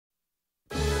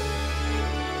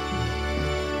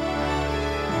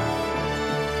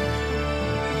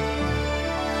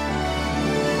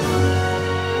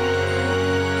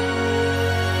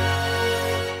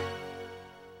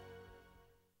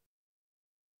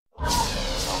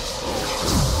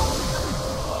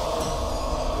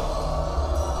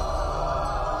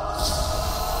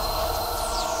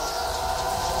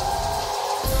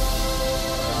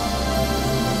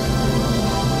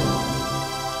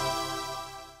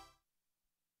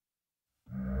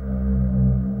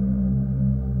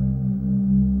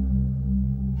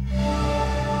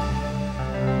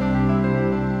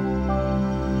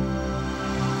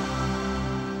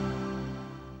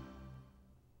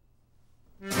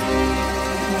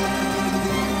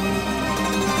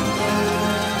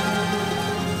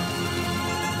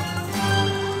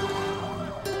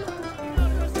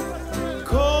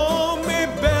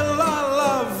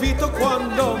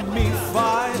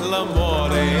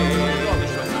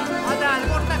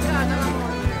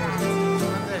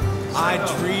I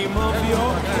dream of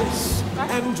your kiss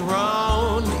and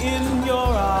drown in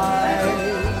your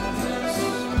eyes.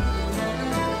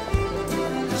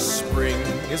 Spring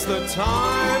is the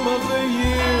time of the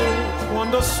year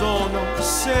quando sono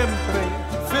sempre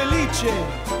felice,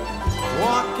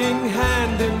 walking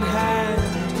hand in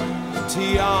hand.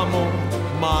 Ti amo,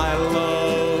 my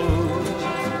love.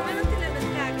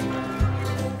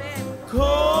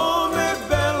 Come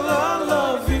bella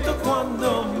la vita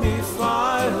quando mi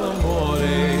fai l'amore.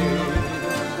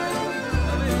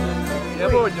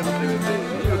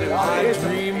 I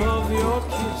dream of your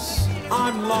kiss,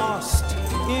 I'm lost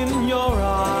in your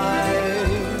eyes.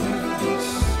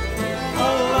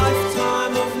 A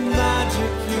lifetime of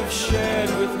magic you've shared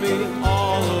with me,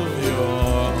 all of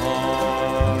your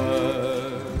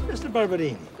heart. Mr.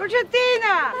 Barberini.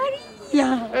 Concettina!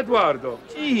 Maria! Eduardo.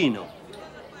 Gino.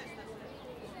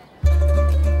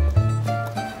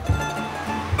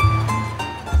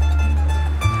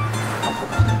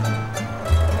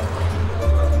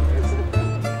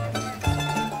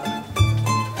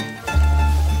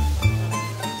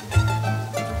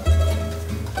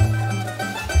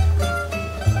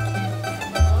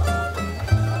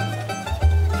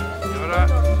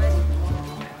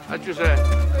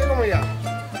 Giuseppe. Come va?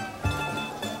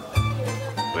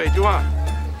 Ehi, Giovanni,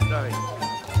 dai.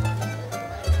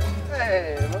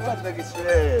 Ma guarda che si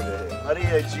vede,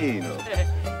 Maria e Gino.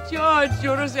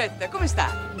 Giorgio, Rosetta, come sta?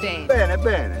 Bene. Bene,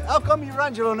 bene. How come your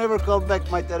Angelo never called back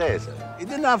my Teresa? He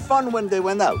didn't have fun when they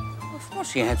went out. Of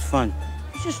course he had fun.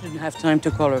 He just didn't have time to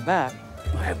call her back.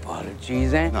 My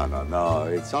apologies, eh? No.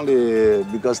 It's only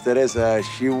because Teresa,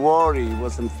 she worried he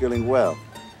wasn't feeling well.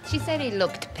 She said he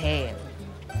looked pale.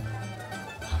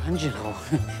 Angelo,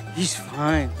 he's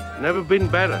fine. Never been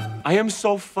better. I am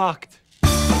so fucked.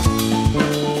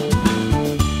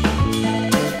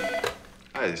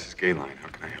 Hi, this is Gayline. How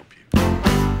can I help you?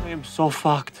 I am so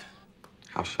fucked.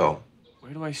 How so?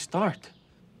 Where do I start?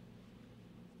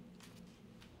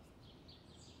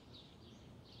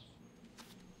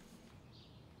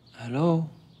 Hello?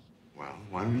 Well,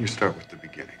 why don't you start with the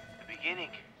beginning? The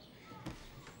beginning?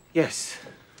 Yes.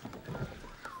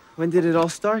 When did it all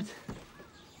start?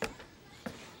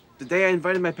 The day I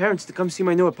invited my parents to come see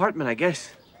my new apartment, I guess.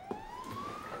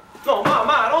 No,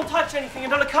 Ma, don't touch anything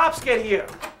until the cops get here.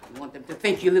 You want them to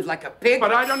think you live like a pig?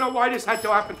 But I don't know why this had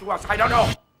to happen to us. I don't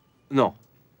know. No,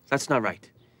 that's not right.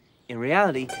 In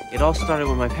reality, it all started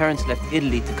when my parents left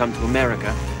Italy to come to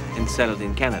America and settled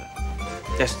in Canada.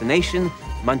 Destination,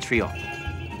 Montreal.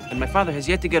 And my father has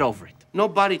yet to get over it.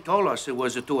 Nobody told us it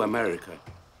was to America.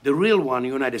 The real one,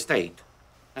 United States,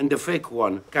 and the fake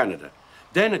one, Canada.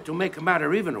 Then, to make the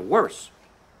matter even worse,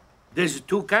 there's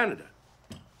two Canada.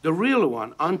 The real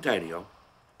one, Ontario,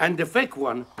 and the fake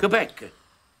one, Quebec.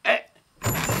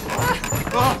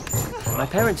 My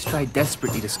parents tried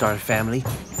desperately to start a family,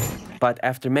 but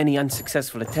after many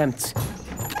unsuccessful attempts,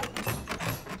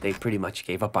 they pretty much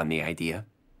gave up on the idea.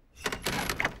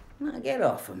 Now, get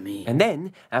off of me. And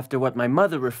then, after what my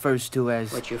mother refers to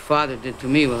as... What your father did to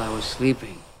me while I was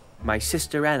sleeping. My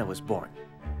sister Anna was born,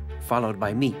 followed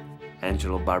by me,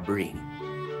 Angelo Barberini.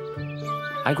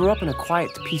 I grew up in a quiet,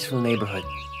 peaceful neighborhood,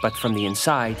 but from the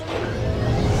inside...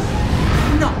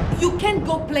 No, you can't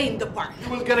go play in the park. You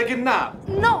will get a kidnap.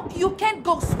 No, you can't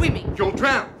go swimming. You'll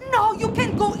drown. No, you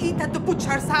can't go eat at the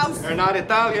butcher's house. They're not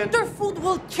Italian. Their food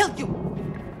will kill you.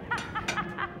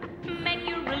 Make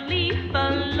your relief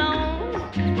alone.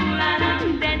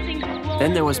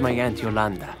 Then there was my Aunt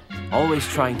Yolanda, always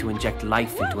trying to inject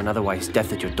life into an otherwise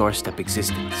death-at-your-doorstep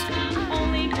existence.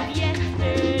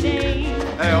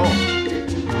 Hey, oh.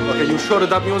 Look, are you sure of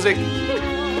that music?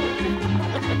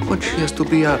 What she has to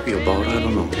be happy about, I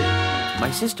don't know. My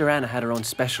sister Anna had her own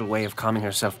special way of calming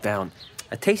herself down,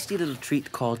 a tasty little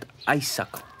treat called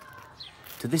icicle.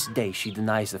 To this day, she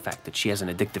denies the fact that she has an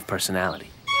addictive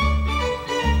personality.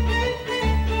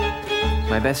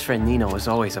 My best friend Nino was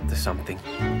always up to something.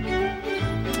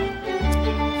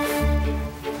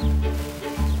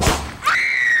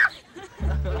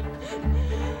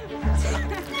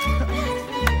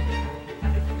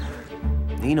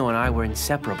 Nino and I were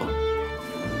inseparable.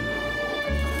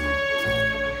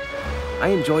 I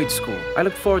enjoyed school. I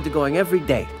looked forward to going every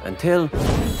day until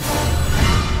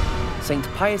St.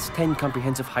 Pius X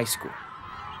Comprehensive High School.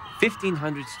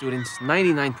 1,500 students,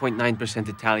 99.9%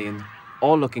 Italian,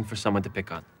 all looking for someone to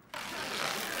pick on.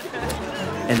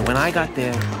 And when I got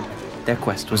there, their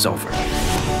quest was over.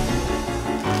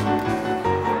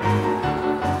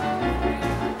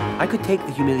 I could take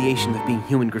the humiliation of being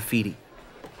human graffiti.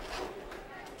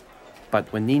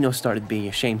 But when Nino started being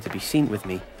ashamed to be seen with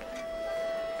me,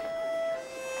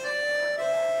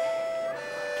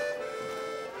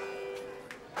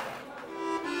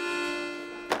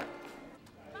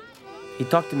 He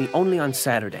talked to me only on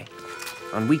Saturday.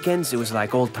 On weekends, it was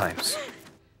like old times.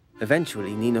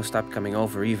 Eventually, Nino stopped coming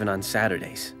over even on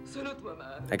Saturdays.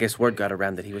 I guess word got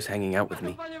around that he was hanging out with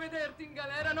me.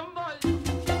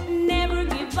 Never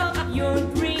give up your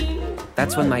dream.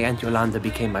 That's when my Aunt Yolanda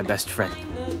became my best friend.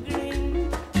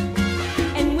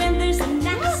 And when there's a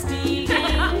nasty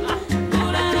game,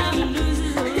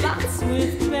 loses lots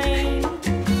with pain.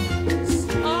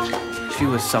 She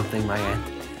was something, my aunt.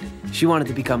 She wanted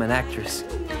to become an actress,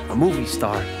 a movie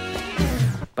star.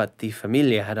 But the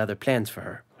familia had other plans for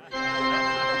her.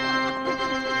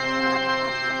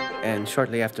 And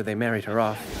shortly after they married her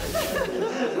off,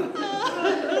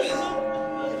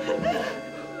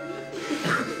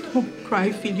 Don't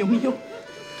cry, figlio mio.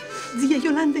 Zia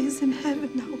Yolanda is in heaven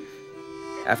now.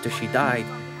 after she died,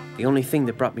 the only thing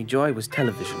that brought me joy was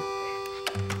television.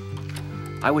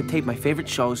 I would tape my favorite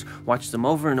shows, watch them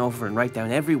over and over, and write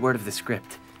down every word of the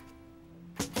script.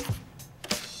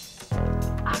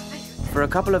 For a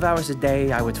couple of hours a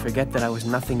day, I would forget that I was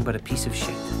nothing but a piece of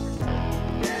shit.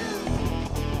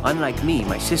 Unlike me,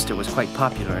 my sister was quite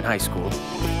popular in high school.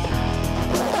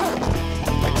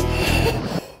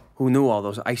 Who knew all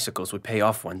those icicles would pay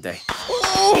off one day?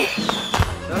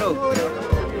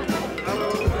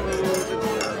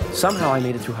 Somehow I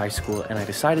made it through high school, and I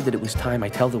decided that it was time I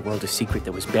tell the world a secret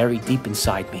that was buried deep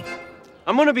inside me.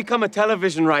 I'm gonna become a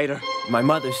television writer. My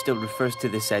mother still refers to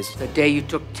this as The day you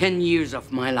took 10 years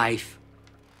of my life.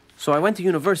 So I went to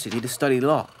university to study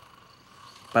law.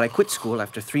 But I quit school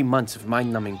after 3 months of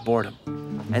mind-numbing boredom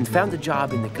and found a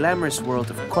job in the glamorous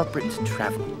world of corporate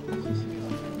travel.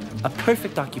 A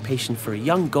perfect occupation for a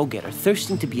young go-getter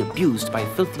thirsting to be abused by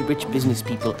filthy rich business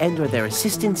people and/or their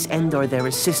assistants and/or their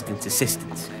assistants'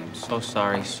 assistants. I'm so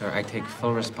sorry, sir. I take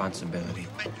full responsibility.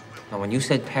 Now, when you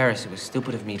said Paris, it was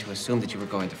stupid of me to assume that you were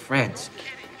going to France.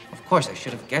 Of course, I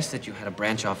should have guessed that you had a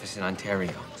branch office in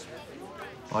Ontario.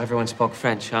 Oh, everyone spoke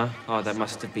French, huh? Oh, that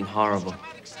must have been horrible.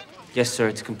 Yes, sir,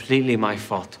 it's completely my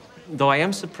fault. Though I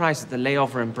am surprised that the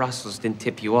layover in Brussels didn't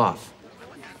tip you off.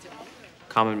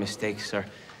 Common mistake, sir.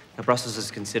 Now, Brussels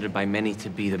is considered by many to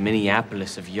be the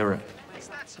Minneapolis of Europe.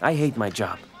 I hate my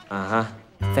job. Uh-huh.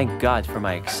 Thank God for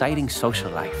my exciting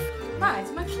social life. Ma,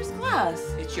 it's my first class.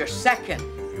 It's your second.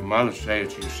 Your mother say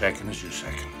it's your second, it's your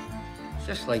second.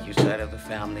 Just like your side of the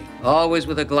family. Always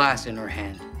with a glass in her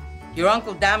hand. Your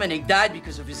Uncle Dominic died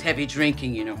because of his heavy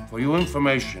drinking, you know. For your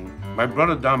information, my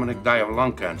brother Dominic died of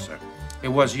lung cancer. It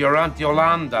was your Aunt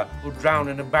Yolanda who drowned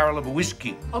in a barrel of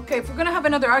whiskey. Okay, if we're gonna have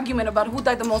another argument about who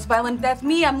died the most violent death,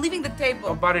 me, I'm leaving the table.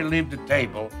 Nobody leave the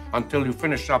table until you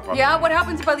finish supper. Yeah, what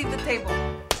happens if I leave the table?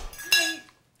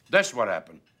 That's what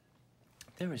happened.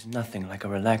 There is nothing like a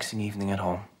relaxing evening at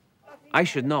home. I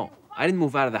should know. I didn't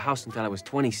move out of the house until I was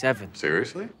 27.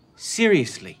 Seriously?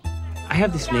 Seriously. I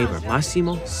have this neighbor,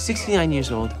 Massimo, 69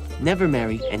 years old, never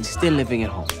married, and still living at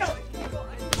home.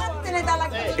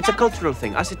 It's a cultural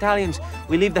thing. Us Italians,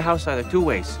 we leave the house either two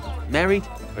ways, married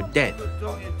or dead.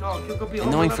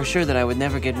 And knowing for sure that I would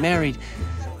never get married,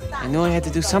 I knew I had to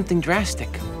do something drastic.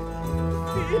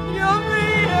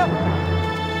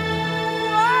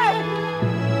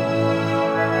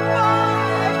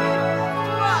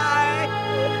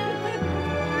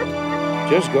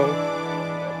 Just go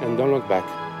and don't look back.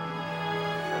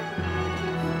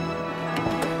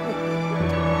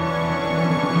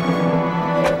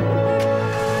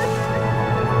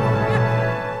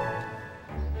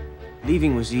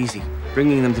 Leaving was easy.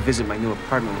 Bringing them to visit my new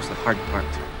apartment was the hard part.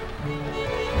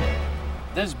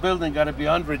 This building gotta be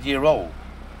 100-year old.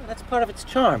 Well, that's part of its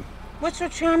charm. What's so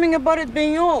charming about it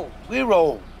being old? We're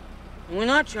old. We're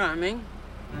not charming.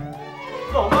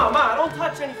 No, Ma, don't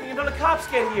touch anything until the cops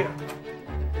get here.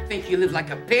 Think you live like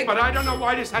a pig? But I don't know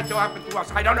why this had to happen to us.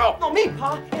 I don't know. No, me,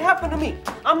 Pa. It happened to me.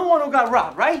 I'm the one who got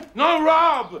robbed, right? No,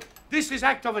 Rob! This is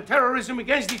act of terrorism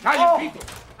against the Italian people.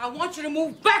 I want you to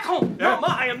move back home. No,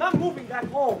 Ma, I am not moving back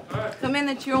home. Come in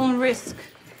at your own risk.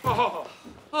 Oh,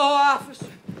 officer.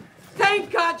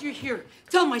 Thank God you're here.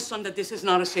 Tell my son that this is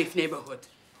not a safe neighborhood.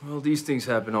 Well, these things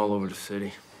happen all over the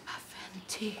city.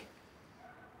 Paventi.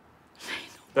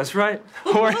 That's right.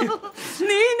 How are you?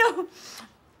 Nino!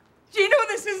 Gino,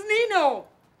 this is Nino!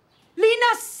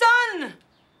 Lina's son!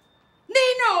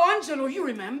 Nino! Angelo, you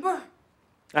remember?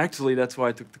 Actually, that's why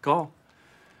I took the call.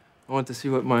 I wanted to see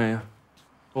what my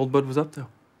old bud was up to.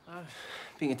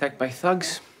 Being attacked by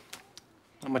thugs.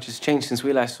 Not much has changed since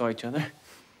we last saw each other.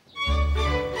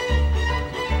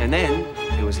 And then,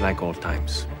 it was like old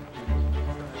times.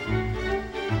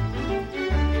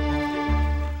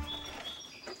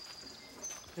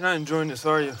 You're not enjoying this,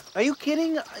 are you? Are you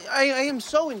kidding? I am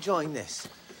so enjoying this.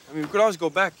 I mean, we could always go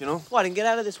back, you know? What, and get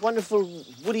out of this wonderful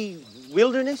woody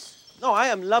wilderness? No, I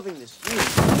am loving this. Really.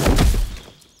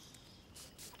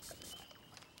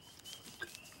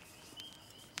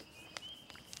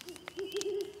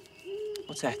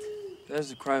 What's that? That is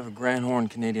the cry of a grand horned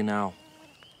Canadian owl.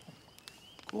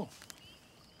 Cool.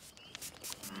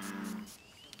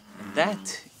 And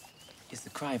that is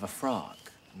the cry of a frog.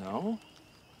 No,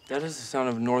 that is the sound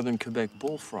of a northern Quebec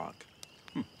bullfrog.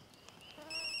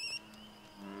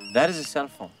 That is a cell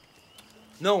phone.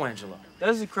 No, Angelo. That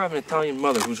is the cry of an Italian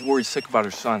mother who's worried sick about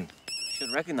her son. You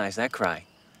should recognize that cry.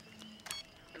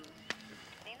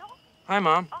 Hi,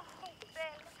 Mom. Oh, Belle,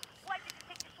 why did it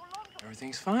take you so long to...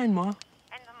 Everything's fine, Ma.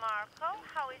 And Marco,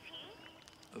 how is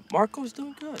he? Marco's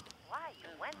doing good. Why, you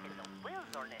went in the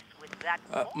wilderness with that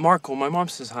Marco, my mom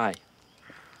says hi.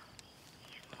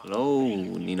 Hello,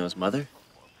 Nino's mother.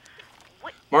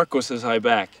 Marco says hi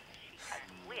back.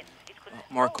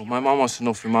 Marco, my mom wants to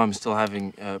know if your mom is still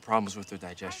having problems with her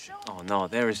digestion. Oh, no,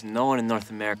 there is no one in North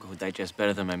America who digests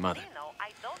better than my mother.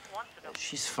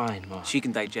 She's fine, Ma. She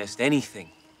can digest anything.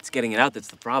 It's getting it out that's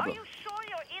the problem.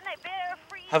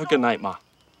 Have a good night, Ma.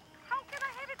 How can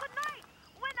I have a good night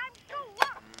when I'm so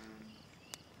what?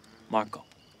 Marco.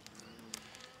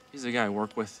 He's the guy I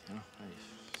work with, you know.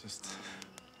 Just...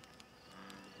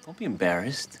 Don't be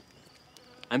embarrassed.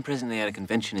 I'm presently at a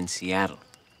convention in Seattle.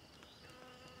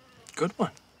 Good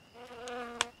one.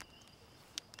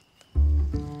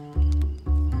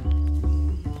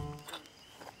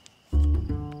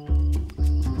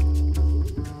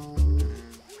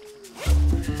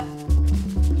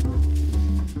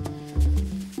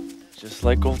 Just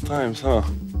like old times, huh?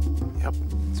 Yep.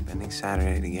 Spending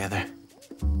Saturday together.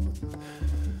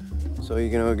 So you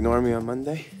gonna ignore me on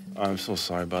Monday? I'm so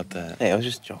sorry about that. Hey, I was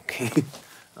just joking.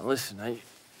 Now listen, I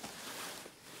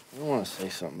don't want to say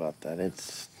something about that.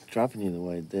 It's dropping you the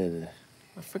way it did.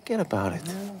 Forget about it.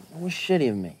 It was shitty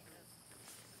of me.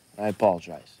 I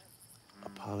apologize.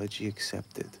 Apology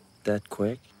accepted. That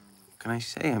quick? What can I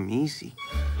say? I'm easy.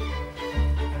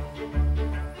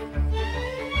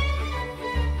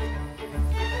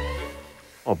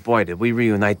 Oh, boy, did we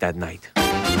reunite that night.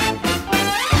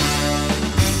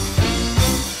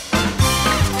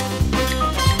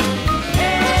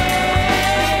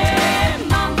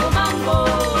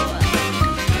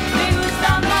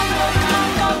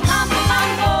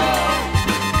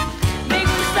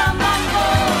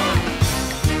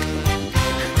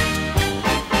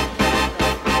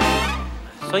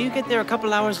 So you get there a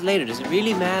couple hours later. Does it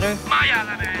really matter?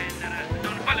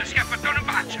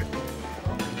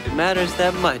 It matters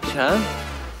that much, huh?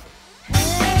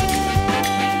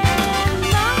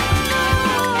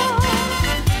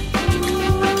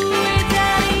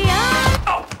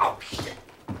 Oh, shit.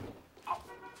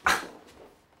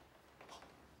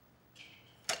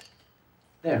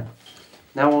 There.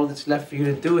 Now all that's left for you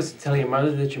to do is to tell your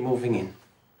mother that you're moving in.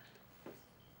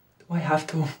 Do I have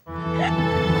to?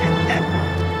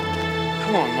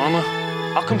 Come on, Mama.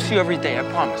 I'll come see you every day, I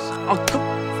promise. I'll come.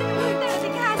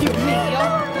 Dio mio!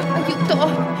 Aiuto!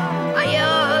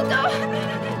 Aiuto!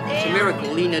 It's a miracle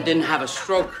Lina didn't have a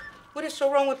stroke. What is so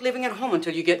wrong with living at home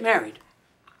until you get married?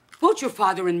 Both your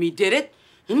father and me did it,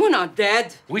 and we're not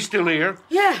dead. We still here?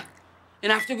 Yeah.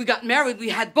 And after we got married, we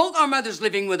had both our mothers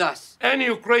living with us. And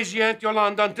your crazy Aunt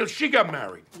Yolanda until she got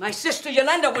married. My sister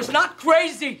Yolanda was not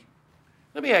crazy.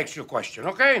 Let me ask you a question,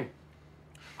 okay?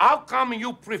 How come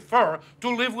you prefer to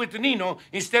live with Nino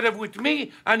instead of with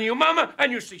me and your mama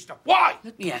and your sister? Why?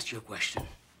 Let me ask you a question.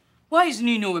 Why is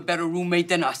Nino a better roommate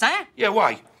than us, huh? Yeah,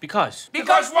 why? Because.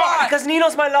 Because why? Because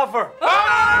Nino's my lover.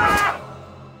 Ah!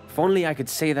 If only I could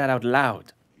say that out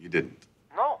loud. You didn't.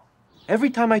 No. Every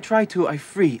time I try to, I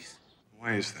freeze.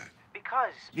 Why is that?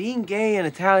 Because being gay and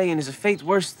Italian is a fate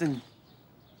worse than...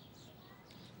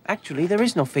 Actually, there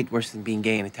is no fate worse than being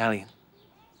gay and Italian.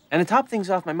 And to top things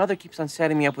off, my mother keeps on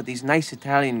setting me up with these nice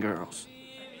Italian girls.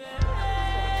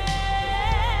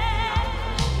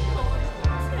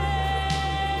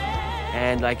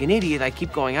 And like an idiot, I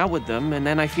keep going out with them, and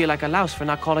then I feel like a louse for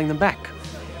not calling them back.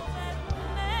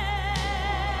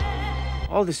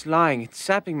 All this lying, it's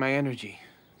sapping my energy.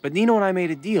 But Nino and I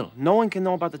made a deal. No one can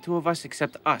know about the two of us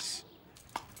except us.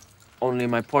 Only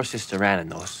my poor sister Anna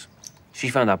knows. She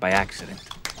found out by accident.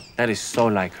 That is so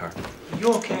like her. Are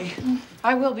you okay?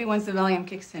 I will be once the Valium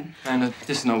kicks in. Anna,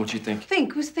 this is not what you think.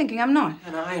 Think? Who's thinking? I'm not.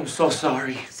 Anna, I am so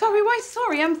sorry. Sorry? Why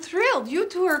sorry? I'm thrilled. You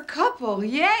two are a couple.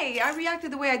 Yay! I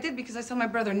reacted the way I did because I saw my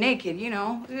brother naked, you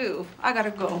know. Ew. I gotta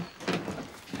go.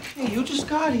 Hey, you just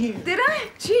got here. Did I?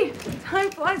 Gee, time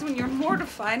flies when you're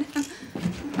mortified.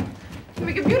 You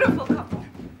make a beautiful couple.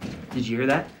 Did you hear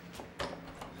that?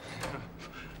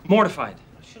 Mortified.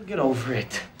 She'll get over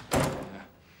it.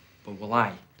 But will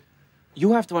I?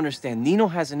 You have to understand, Nino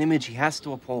has an image he has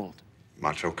to uphold.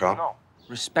 Macho cop? No.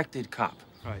 Respected cop.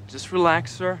 All right, just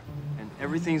relax, sir, and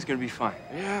everything's gonna be fine.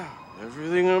 Yeah,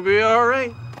 everything will be all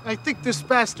right. I think this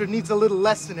bastard needs a little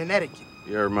lesson in etiquette.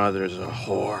 Your mother's a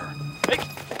whore. Hey,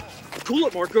 cool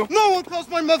it, Marco. No one calls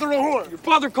my mother a whore. Your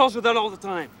father calls her that all the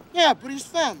time. Yeah, but he's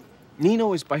family.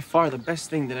 Nino is by far the best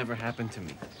thing that ever happened to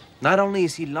me. Not only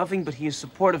is he loving, but he is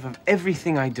supportive of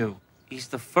everything I do. He's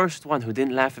the first one who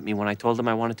didn't laugh at me when I told him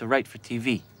I wanted to write for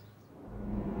TV.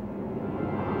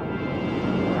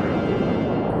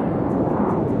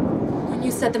 When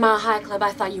you said the Mile High Club,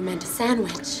 I thought you meant a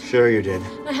sandwich. Sure you did.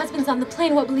 My husband's on the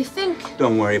plane. What will he think?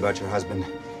 Don't worry about your husband.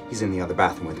 He's in the other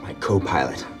bathroom with my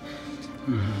co-pilot.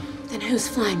 Then who's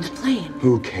flying the plane?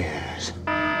 Who cares?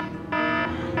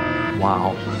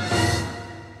 Wow.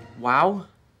 Wow?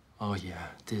 Oh, yeah,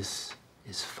 this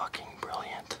is fucking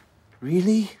brilliant.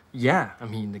 Really? Yeah, I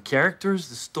mean, the characters,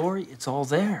 the story, it's all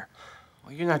there.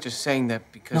 Well, you're not just saying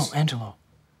that because... No, Angelo,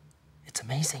 it's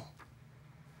amazing.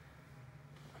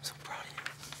 I'm so proud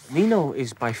of you. Nino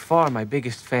is by far my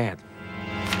biggest fan.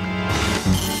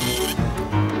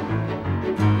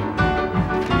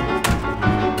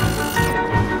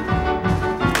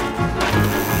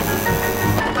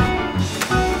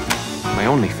 My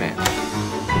only fan.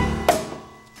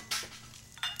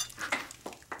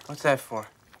 What's that for?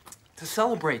 To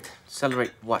celebrate.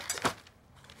 Celebrate what?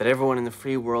 That everyone in the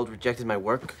free world rejected my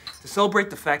work? To celebrate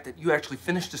the fact that you actually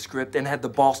finished the script and had the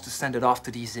balls to send it off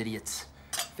to these idiots.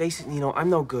 Face it, Nino, I'm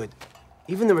no good.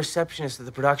 Even the receptionist at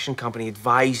the production company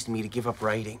advised me to give up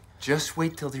writing. Just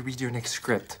wait till they read your next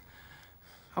script.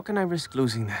 How can I risk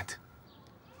losing that?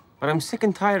 But I'm sick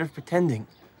and tired of pretending.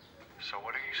 So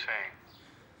what are you saying?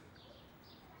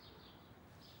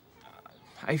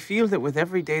 I feel that with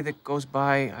every day that goes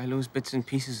by, I lose bits and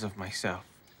pieces of myself.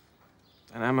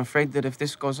 And I'm afraid that if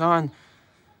this goes on,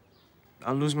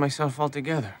 I'll lose myself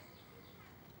altogether.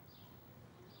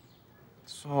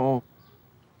 So...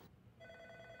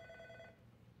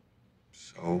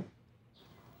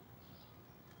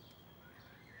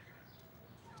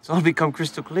 It's all become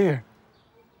crystal clear.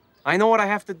 I know what I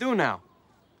have to do now.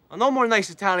 No more nice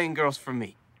Italian girls for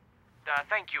me.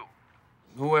 Thank you.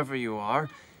 Whoever you are.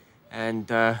 And,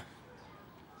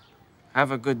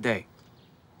 have a good day.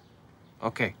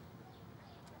 Okay.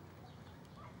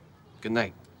 Good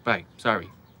night. Bye. Sorry.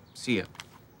 See ya.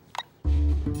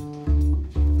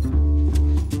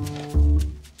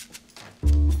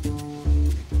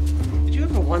 Did you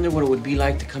ever wonder what it would be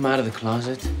like to come out of the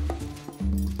closet?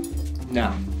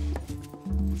 No.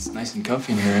 It's nice and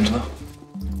comfy in here, Angelo.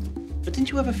 But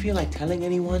didn't you ever feel like telling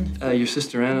anyone? Your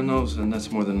sister Anna knows, and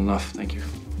that's more than enough. Thank you.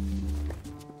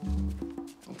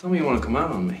 Don't tell me you want to come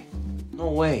out on me. No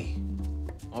way.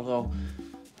 Although,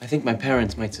 I think my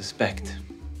parents might suspect.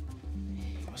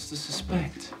 What's to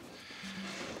suspect?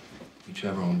 We each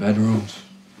have our own bedrooms.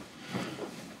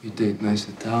 We date nice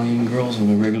Italian girls on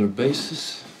a regular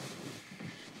basis.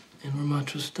 And we're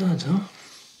macho studs, huh?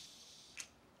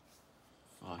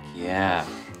 Fuck yeah.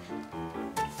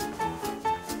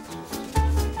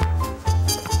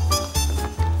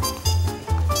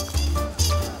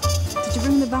 Did you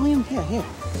bring the Valium? Yeah, here.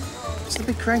 What's the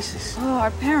big crisis? Oh,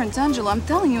 our parents, Angelo, I'm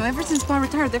telling you, ever since Pa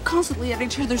retired, they're constantly at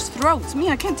each other's throats. Me,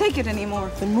 I can't take it anymore.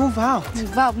 Then move out.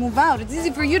 Move out, move out. It's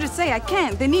easy for you to say. I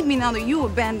can't. They need me now that you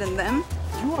abandoned them.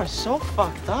 You are so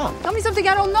fucked up. Tell me something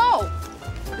I don't know.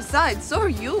 Besides, so are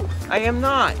you. I am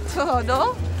not. Oh,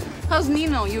 no? How's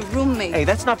Nino, your roommate? Hey,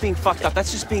 that's not being fucked up.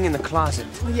 That's just being in the closet.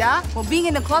 Oh, yeah? Well, being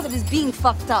in the closet is being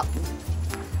fucked up.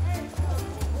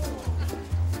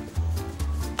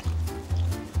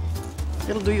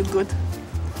 It'll do you good.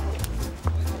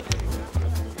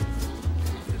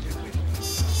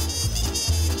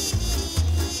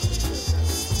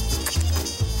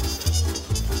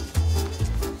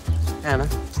 Anna,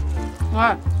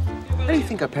 What? how do you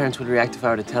think our parents would react if I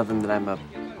were to tell them that I'm a...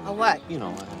 A what? You know,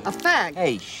 A fag?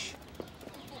 Hey, shh.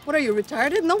 What, are you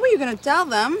retarded? No way you're gonna tell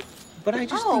them. But I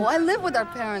just Oh, think... I live with our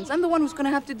parents. I'm the one who's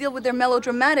gonna have to deal with their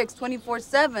melodramatics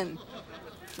 24/7.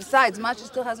 Besides, Macha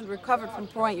still hasn't recovered from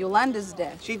poor Aunt Yolanda's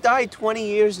death. She died 20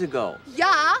 years ago.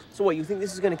 Yeah? So what, you think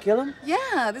this is gonna kill him?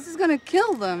 Yeah, this is gonna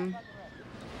kill them.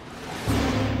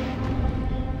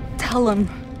 Tell him.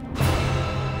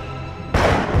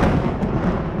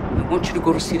 I want you to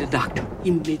go to see the doctor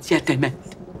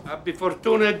immediatamente. Abbi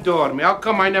fortuna e dormi. How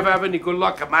come I never have any good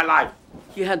luck in my life?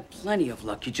 You had plenty of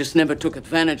luck. You just never took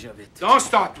advantage of it. Don't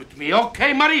start with me,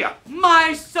 okay, Maria?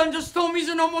 My son just told me he's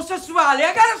an homosexual. I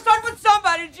gotta start with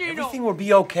somebody, Gino. Everything will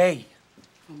be okay.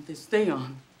 From this day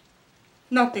on,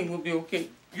 nothing will be okay.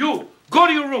 You, go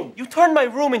to your room. You turned my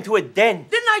room into a den.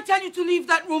 Didn't I tell you to leave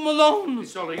that room alone?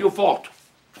 It's only your fault.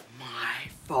 My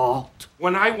fault.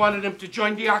 When I wanted him to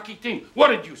join the hockey team, what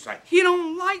did you say? He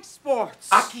don't like sports.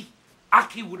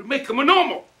 Hockey would make him a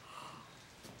normal.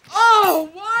 Oh,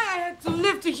 why I had to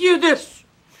live to hear this?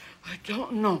 I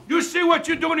don't know. You see what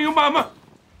you're doing to your mama?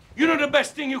 You know the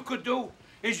best thing you could do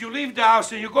is you leave the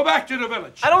house and you go back to the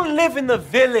village. I don't live in the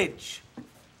village.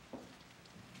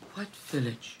 What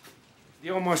village? The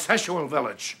homosexual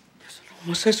village.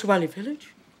 Homosexual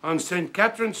village? On St.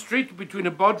 Catherine Street between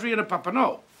a Baudry and a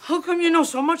Papineau. How come you know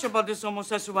so much about this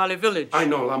homosexual village? I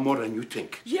know a lot more than you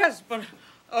think. Yes, but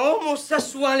a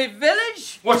homosexual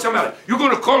village? What's the matter? You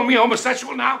gonna call me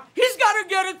homosexual now? He's gotta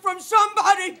get it from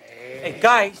somebody. Hey,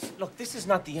 guys, look, this is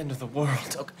not the end of the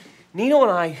world. Look, Nino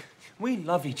and I, we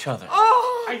love each other.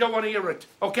 Oh! I don't want to hear it,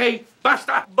 okay?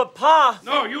 Basta! But, Pa...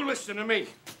 No, you listen to me.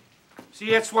 See,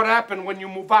 that's what happened when you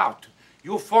move out.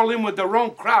 You fall in with the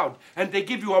wrong crowd, and they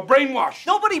give you a brainwash.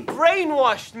 Nobody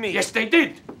brainwashed me. Yes, they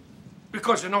did.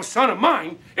 Because no son of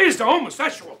mine is the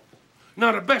homosexual.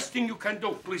 Now, the best thing you can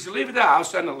do, please leave the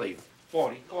house and leave.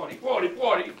 40.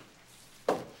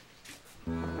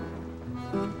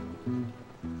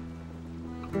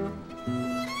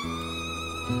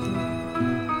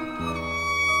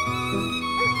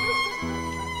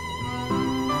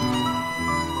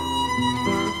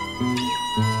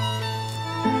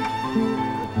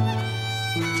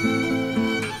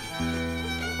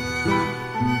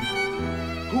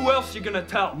 Who else you gonna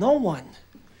tell? No one.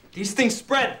 These things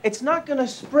spread. It's not gonna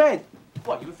spread.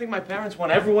 What, you think my parents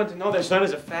want everyone to know their son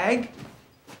is a fag?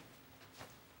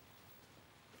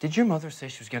 Did your mother say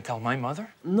she was gonna tell my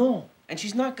mother? No, and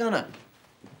she's not gonna.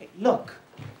 Hey, look,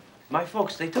 my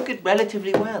folks, they took it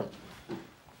relatively well.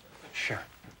 Sure.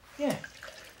 Yeah.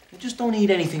 You just don't eat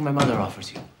anything my mother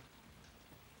offers you.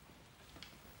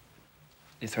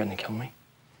 You threaten to kill me?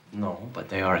 No, but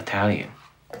they are Italian.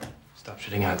 Stop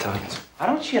shitting on Italians. I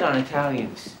don't shit on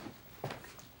Italians.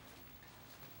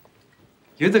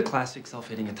 You're the classic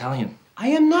self-hating Italian. I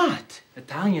am not.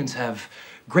 Italians have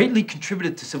greatly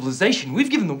contributed to civilization. We've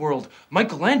given the world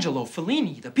Michelangelo,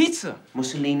 Fellini, the pizza.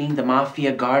 Mussolini, the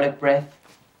mafia, garlic breath.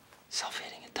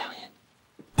 Self-hating Italian.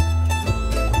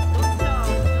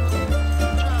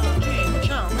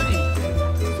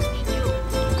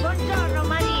 Buongiorno,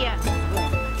 Maria.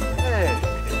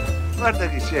 Guarda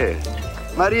chi c'è.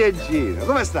 Maria e Gino,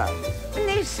 come stai?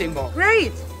 Benissimo.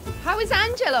 Great. How is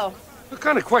Angelo? What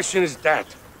kind of question is that?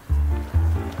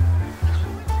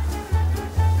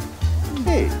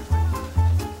 Hey.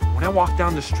 When I walk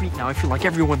down the street now, I feel like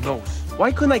everyone knows.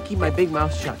 Why couldn't I keep my big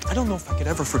mouth shut? I don't know if I could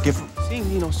ever forgive him. Seeing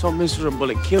Nino so miserable,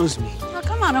 it kills me. Now,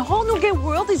 come on, a whole new gay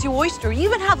world is your oyster. You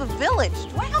even have a village.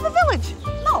 Do I have a village?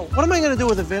 No. What am I gonna do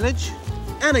with a village?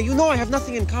 Anna, you know I have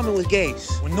nothing in common with gays.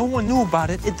 When no one knew about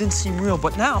it, it didn't seem real,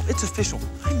 but now it's official.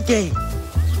 I'm gay.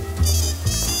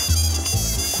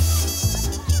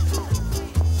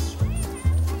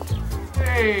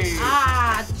 Hey!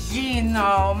 Ah,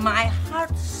 Gino, my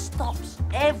heart stops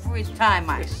every time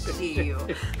I see you.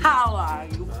 How are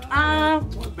you?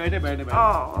 Bene.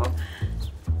 Oh.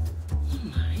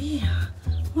 Maria,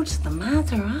 what's the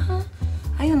matter, huh?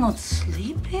 Are you not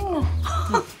sleeping?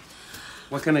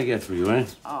 What can I get for you, eh?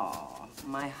 Oh,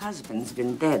 my husband's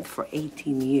been dead for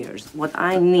 18 years. What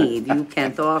I need, you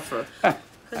can't offer.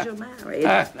 Because you're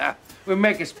married. We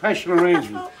make a special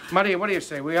arrangement. Maria, what do you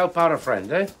say? We help out a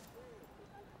friend, eh?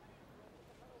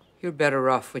 You're better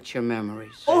off with your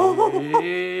memories.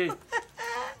 Oh.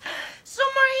 So,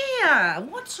 Maria,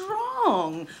 what's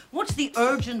wrong? What's the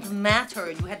urgent matter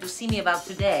you had to see me about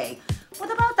today? What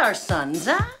about our sons,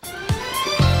 huh?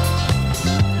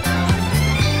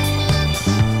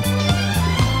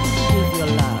 Give your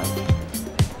love.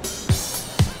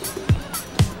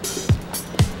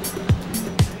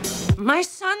 My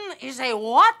son is a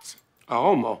what? A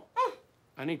homo.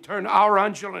 And he turned our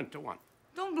Angel into one.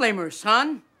 Don't blame her,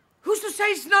 son. Who's to say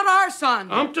it's not our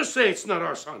son? I'm to say it's not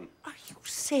our son. Are you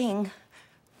saying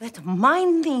that my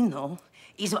Nino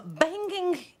is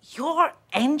banging your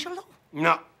Angelo?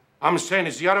 No, I'm saying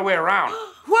it's the other way around.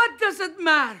 What does it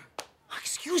matter?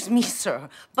 Excuse me, sir,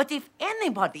 but if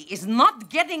anybody is not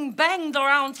getting banged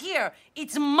around here,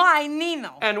 it's my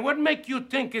Nino. And what make you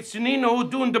think it's Nino who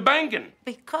doing the banging?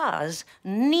 Because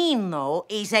Nino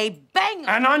is a banger.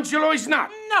 And Angelo is not.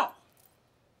 No.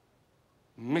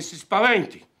 Mrs.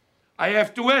 Paventi, I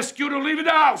have to ask you to leave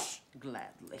the house.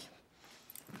 Gladly.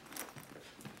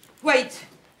 Wait.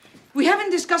 We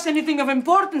haven't discussed anything of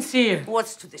importance here.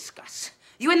 What's to discuss?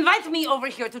 You invite me over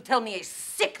here to tell me a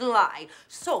sick lie.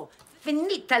 So,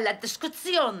 finita la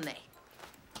discussione.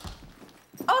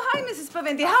 Oh, hi, Mrs.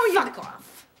 Paventi. How are you? Fuck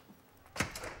off.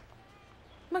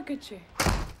 Look at you.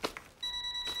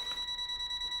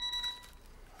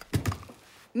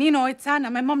 Nino, it's Anna.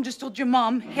 My mom just told your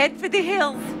mom. Head for the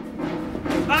hills.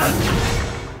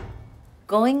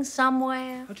 Going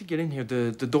somewhere? How'd you get in here?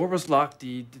 The door was locked.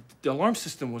 The alarm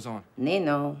system was on.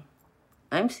 Nino,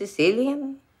 I'm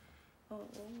Sicilian. Oh,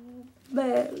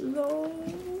 bello.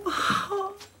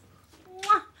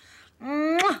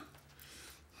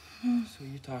 So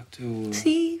you talked to...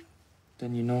 See?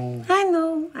 Then you know...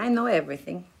 I know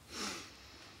everything.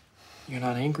 You're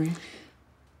not angry?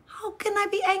 How can I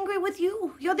be angry with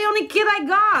you? You're the only kid I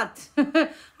got.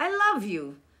 I love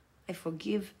you. I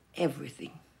forgive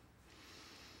everything.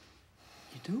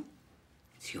 You do?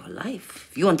 It's your life.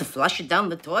 If you want to flush it down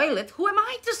the toilet, who am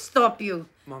I to stop you?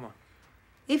 Mama.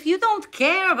 If you don't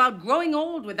care about growing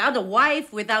old without a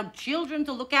wife, without children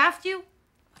to look after you,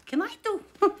 what can I do?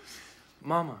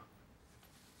 Mama.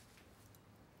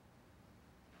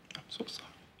 I'm so sorry.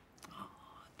 Oh,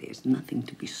 there's nothing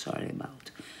to be sorry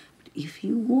about. But if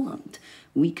you want,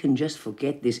 we can just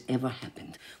forget this ever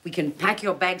happened. We can pack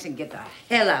your bags and get the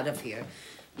hell out of here.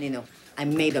 Nino, I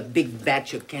made a big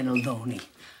batch of cannelloni.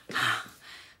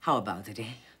 How about it,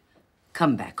 eh?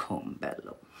 Come back home,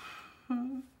 bello.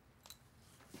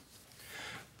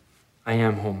 I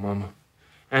am home, Mama.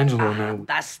 Angelo and I...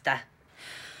 Basta.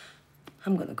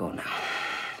 I'm gonna go now.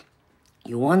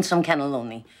 You want some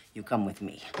cannelloni, you come with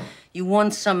me. You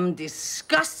want some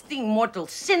disgusting mortal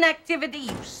sin activity,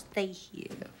 you stay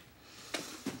here.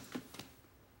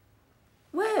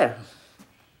 Well,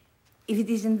 if it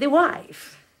isn't the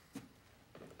wife.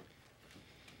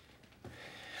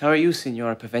 How are you,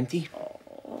 Signora Paventi?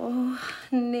 Oh,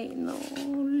 Nino,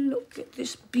 look at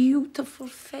this beautiful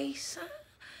face, huh?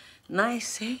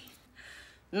 Nice, eh?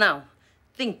 Now,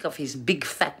 think of his big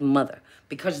fat mother,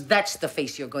 because that's the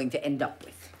face you're going to end up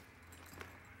with.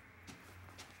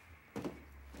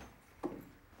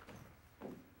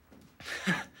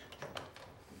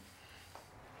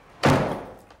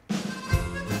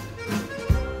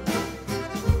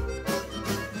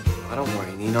 Oh, don't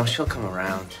worry, Nino. She'll come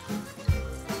around.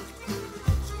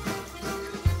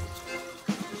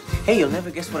 Hey, you'll never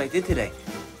guess what I did today.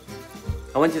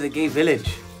 I went to the gay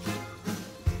village.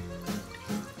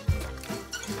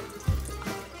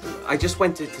 I just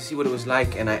went to see what it was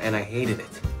like, and I hated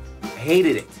it. I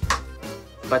hated it.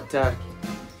 But,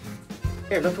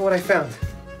 here, look at what I found.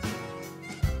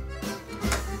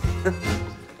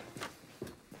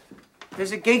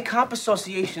 There's a gay cop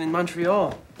association in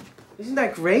Montreal. Isn't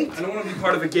that great? I don't want to be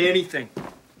part of a gay anything.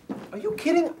 Are you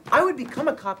kidding? I would become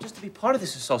a cop just to be part of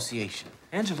this association.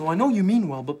 Angelo, I know you mean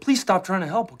well, but please stop trying to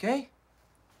help, okay?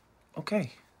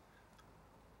 Okay.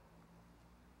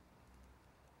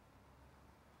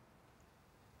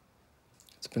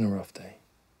 It's been a rough day.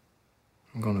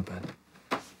 I'm going to bed.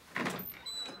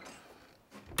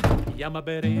 Andiamo a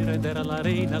bere ed era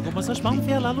l'arena come si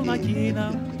spanfia la luna china.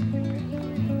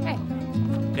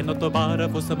 Che notto bara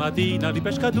fosse mattina di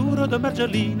pescaturo de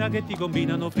mergellina che ti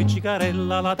combinano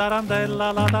friccicarella, la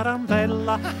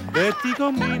tarantella, che ti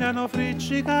combinano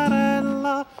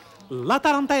friccicarella, la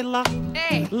tarantella,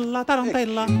 la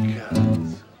tarantella.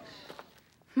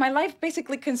 My life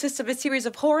basically consists of a series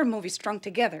of horror movies strung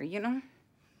together, you know?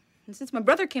 And since my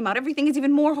brother came out, everything is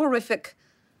even more horrific.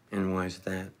 And why is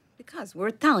that? Because we're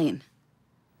Italian.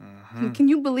 And can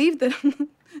you believe that,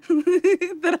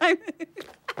 that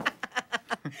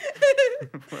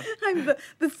I'm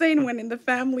the sane one in the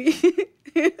family?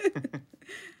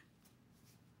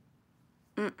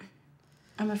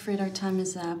 I'm afraid our time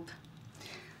is up.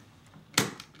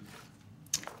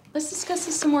 Let's discuss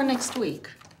this some more next week.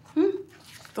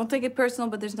 Don't take it personal,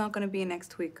 but there's not going to be a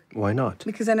next week. Why not?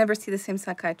 Because I never see the same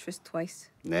psychiatrist twice.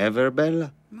 Never,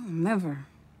 Bella? No, never.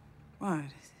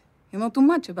 What? You know too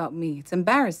much about me. It's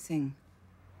embarrassing.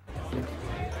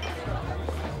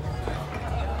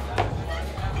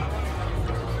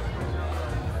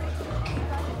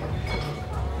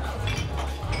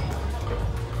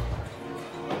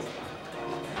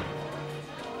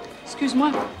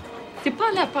 Excuse-moi, t'es pas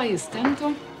allé à Paestin,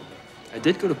 toi? I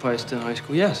did go to Paestin High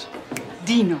School, yes.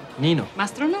 Dino. Nino.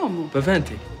 Mastronomo.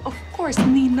 Paventi. Of course,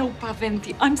 Nino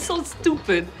Paventi. I'm so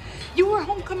stupid. You were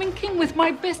homecoming king with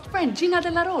my best friend, Gina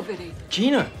della Rovere.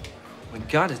 Gina? My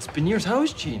God, it's been years. How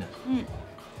is Gina?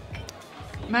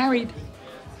 Married.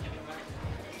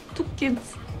 2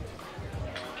 kids.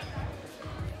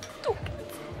 2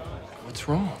 kids. What's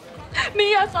wrong?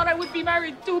 Me, I thought I would be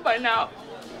married too by now.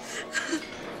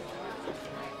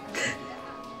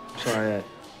 Sorry, I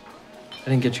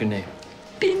didn't get your name.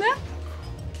 Pina?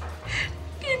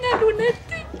 Pina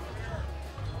Lunetti.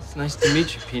 It's nice to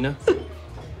meet you, Pina.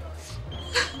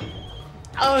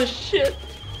 Oh, shit.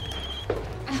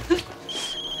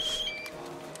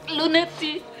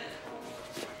 Lunetti.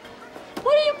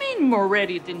 What do you mean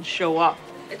Moretti didn't show up?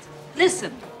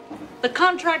 Listen, the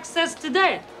contract says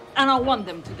today, and I want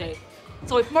them today.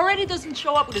 So if Moretti doesn't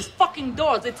show up with his fucking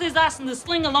doors, it's his ass in the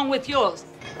sling along with yours.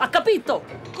 A capito?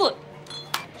 Good.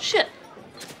 Shit.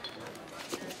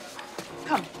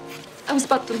 Come. I was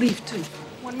about to leave, too.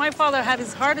 When my father had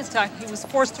his heart attack, he was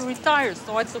forced to retire,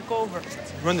 so I took over.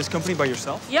 You run this company by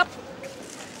yourself? Yep.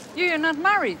 You're not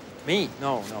married. Me?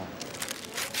 No.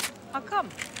 How come?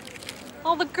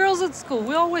 All the girls at school,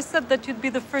 we always said that you'd be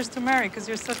the first to marry because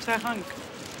you're such a hunk.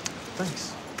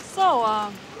 Thanks. So,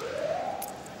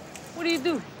 what do you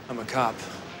do? I'm a cop.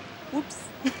 Whoops.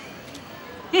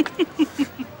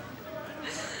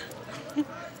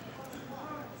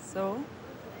 So,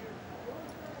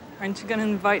 aren't you gonna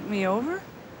invite me over?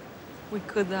 We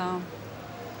could,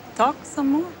 talk some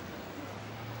more.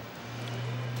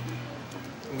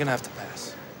 I'm gonna have to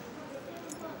pass.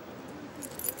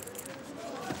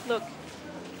 Look.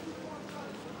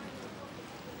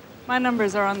 My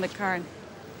numbers are on the card.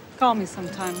 Call me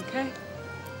sometime, okay?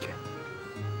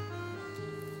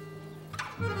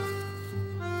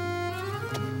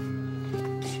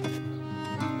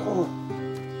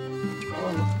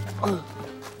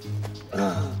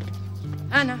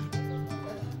 Anna!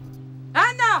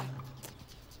 Anna!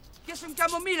 Get some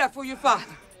chamomilla for your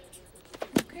father.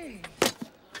 Okay.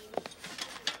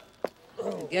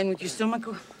 Again with your stomach?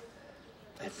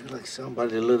 I feel like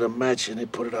somebody lit a match and they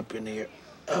put it up in the air.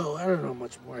 Oh, I don't know how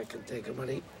much more I can take,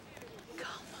 honey.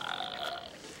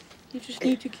 You just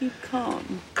need to keep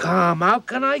calm. Calm? How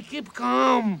can I keep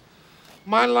calm?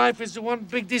 My life is one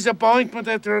big disappointment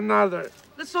after another.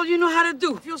 That's all you know how to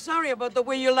do. Feel sorry about the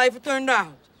way your life turned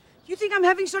out. You think I'm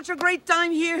having such a great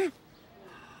time here?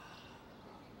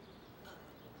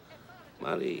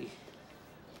 Marie.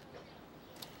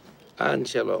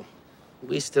 Angelo.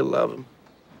 We still love him.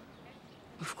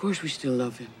 Of course we still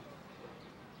love him.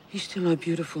 He's still our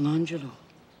beautiful Angelo.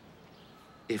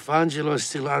 If Angelo is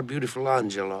still our beautiful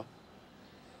Angelo,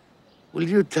 will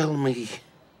you tell me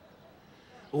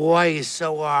why it's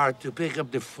so hard to pick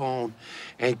up the phone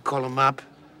and call him up?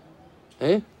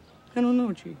 Eh? I don't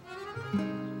know, G.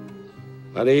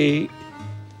 Marie.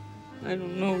 I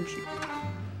don't know, G.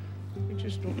 I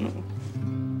just don't know.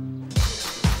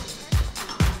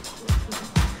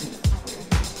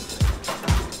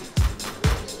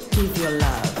 Give your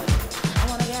love. I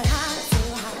wanna get high, so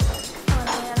high. I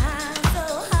wanna get high, so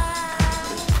high.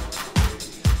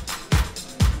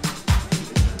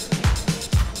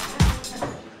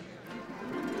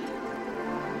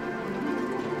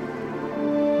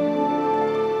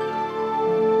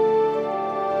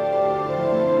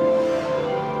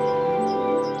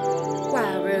 Why,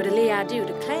 Rodalie, I do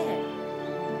declare,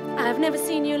 I've never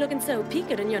seen you looking so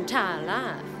peaked in your entire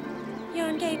life. Your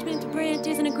engagement to Brent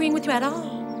isn't agreeing with you at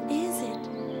all, is it?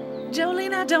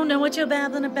 Jolene, I don't know what you're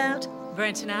babbling about.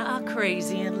 Brent and I are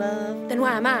crazy in love. Then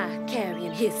why am I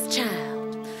carrying his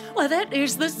child? Well, that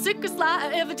is the sickest lie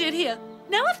I ever did hear.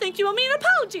 Now I think you owe me an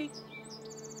apology.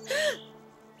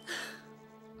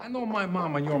 I know my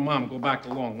mom and your mom go back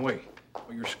a long way.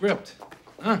 But your script,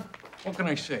 huh? What can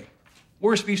I say?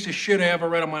 Worst piece of shit I ever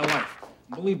read in my life.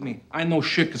 Believe me, I know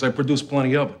shit because I produced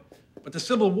plenty of it. But the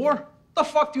Civil War? The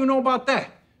fuck do you know about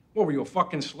that? What, were you a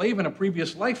fucking slave in a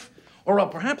previous life? Or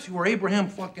perhaps you were Abraham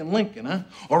fucking Lincoln, huh?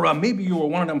 Or maybe you were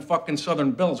one of them fucking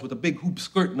Southern belles with a big hoop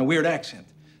skirt and a weird accent.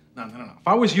 No. If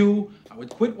I was you, I would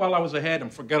quit while I was ahead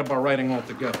and forget about writing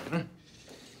altogether, huh?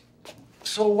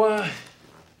 So,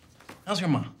 how's your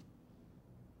mom?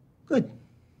 Good.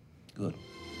 Good.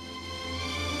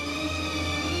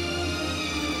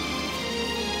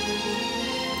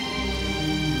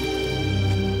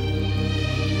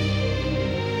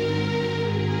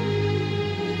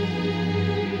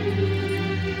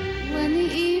 When the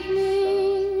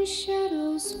evening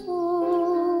shadows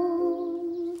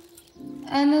fall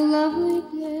and the lovely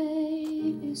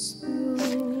day is through,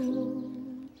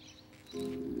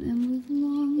 and with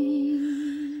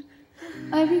longing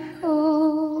I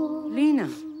recall Lina.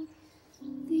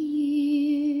 the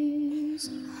years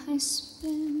I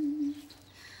spent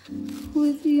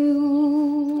with you.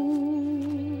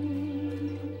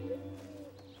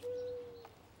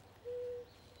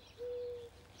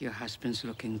 Your husband's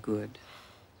looking good.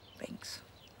 Thanks.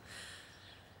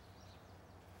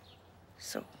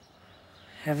 So,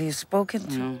 have you spoken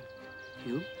to... No.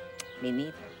 You? Me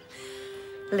neither.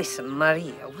 Listen,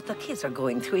 Maria, what the kids are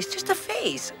going through is just a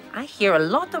phase. I hear a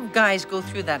lot of guys go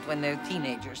through that when they're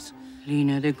teenagers.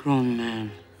 Lina, they're grown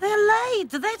men. They're light,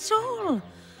 that's all.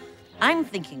 I'm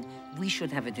thinking We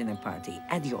should have a dinner party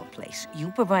at your place.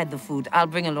 You provide the food. I'll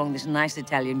bring along this nice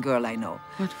Italian girl I know.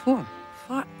 What for?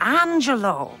 For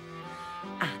Angelo.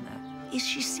 Anna, is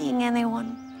she seeing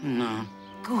anyone? No.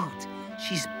 Good.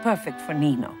 She's perfect for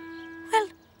Nino. Well,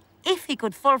 if he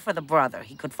could fall for the brother,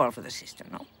 he could fall for the sister,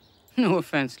 no? No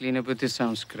offense, Lina, but this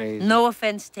sounds crazy. No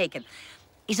offense taken.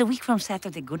 Is a week from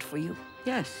Saturday good for you?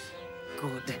 Yes.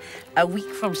 Good. A week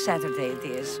from Saturday it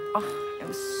is. Oh,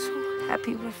 I'm so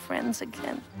happy we're friends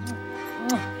again.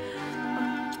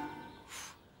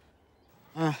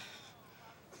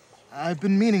 I've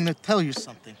been meaning to tell you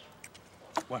something.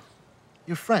 What?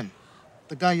 Your friend,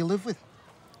 the guy you live with.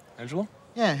 Angelo?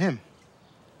 Yeah, him.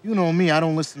 You know me, I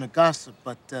don't listen to gossip,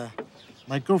 but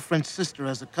my girlfriend's sister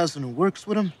has a cousin who works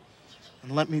with him.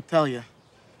 And let me tell you,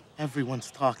 everyone's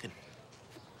talking.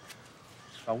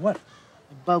 About what?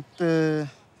 About,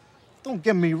 don't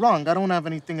get me wrong, I don't have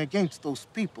anything against those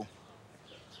people.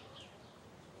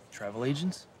 Travel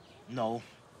agents? No,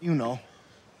 you know.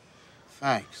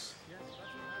 Thanks.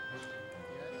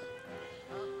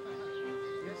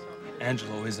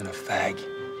 Angelo isn't a fag.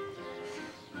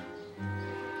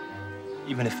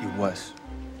 Even if he was,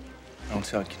 I don't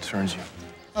see how it concerns you.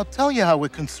 I'll tell you how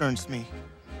it concerns me.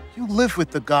 You live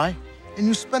with the guy, and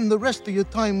you spend the rest of your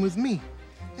time with me.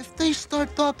 If they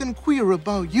start talking queer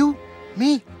about you,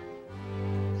 me,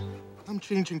 I'm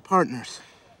changing partners.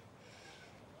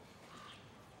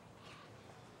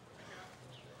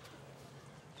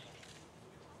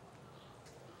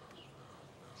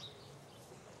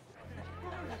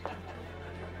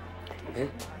 Hey.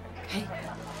 Hey,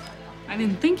 I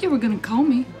didn't think you were gonna call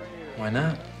me. Why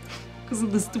not? Because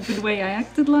of the stupid way I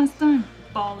acted last time.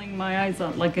 Bawling my eyes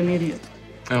out like an idiot.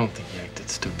 I don't think you acted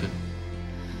stupid.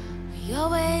 We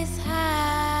always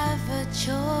have a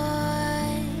choice.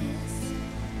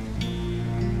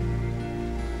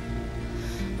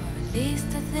 Or at least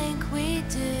I think we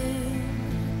do.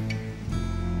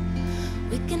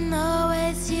 We can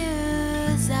always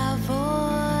use our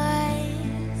voice.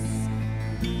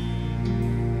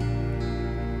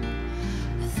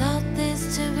 I thought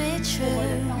this to be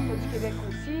true.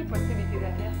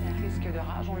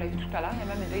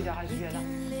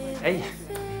 Hey,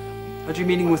 how'd your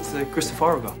meeting with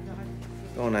Cristoforo go?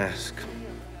 Don't ask.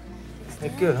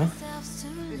 Hey, good, huh?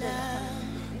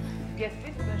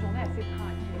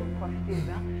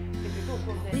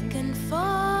 We can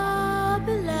fall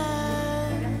below,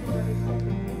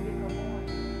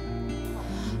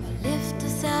 lift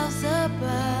ourselves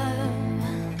above.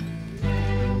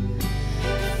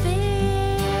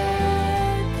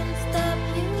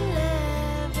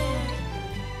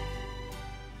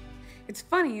 It's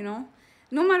funny, you know?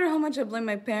 No matter how much I blame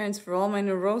my parents for all my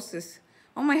neurosis,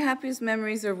 all my happiest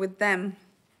memories are with them.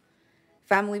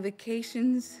 Family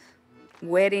vacations,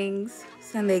 weddings,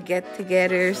 Sunday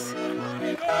get-togethers.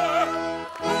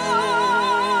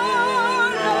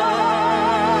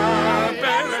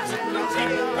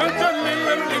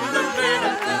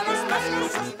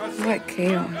 What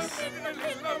chaos.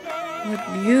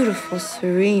 What beautiful,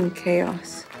 serene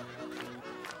chaos.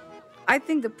 I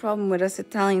think the problem with us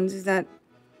Italians is that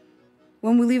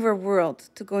when we leave our world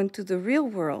to go into the real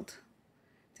world,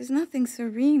 there's nothing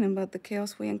serene about the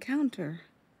chaos we encounter.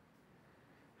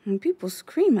 When people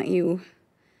scream at you,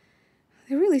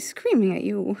 they're really screaming at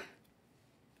you.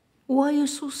 Why are you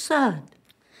so sad?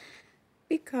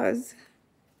 Because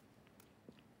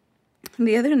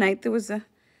the other night there was a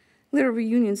little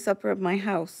reunion supper at my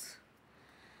house.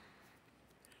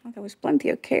 Well, there was plenty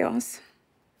of chaos.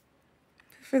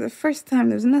 For the first time,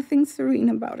 there's nothing serene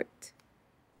about it.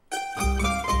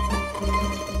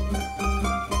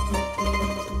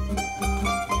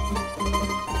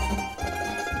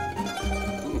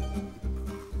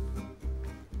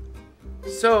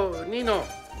 So, Nino,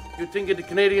 you think the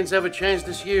Canadians ever changed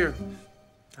this year?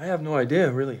 I have no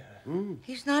idea, really.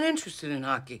 He's not interested in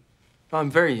hockey. I'm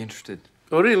very interested.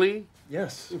 Oh, really?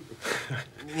 Yes.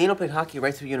 Nino played hockey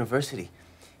right through university.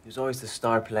 He was always the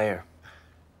star player.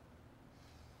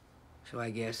 So I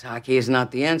guess hockey is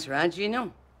not the answer, huh,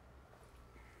 Gino?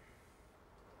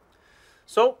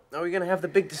 So, are we gonna have the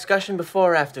big discussion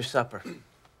before or after supper?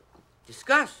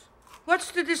 Discuss? What's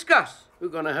to discuss? We're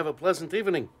gonna have a pleasant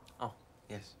evening. Oh,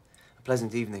 yes. A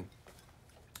pleasant evening.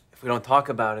 If we don't talk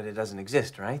about it, it doesn't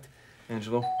exist, right,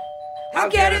 Angelo? I'll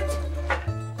get it!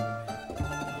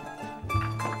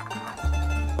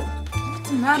 What's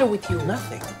the matter with you?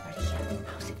 Nothing.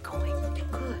 How's it going?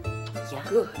 Good. Yeah?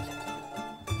 Good.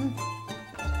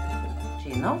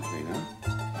 Gino?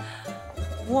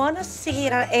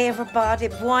 Buonasera, everybody.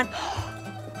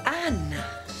 Anna,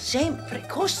 sempre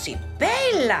così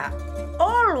bella.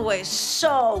 Always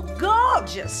so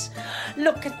gorgeous.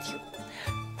 Look at you.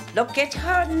 Look at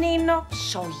her, Nino.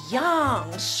 So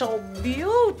young, so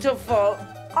beautiful.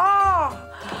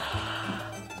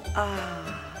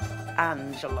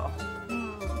 Angelo.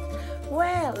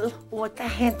 Well, what a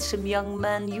handsome young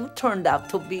man you turned out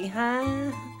to be,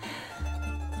 huh?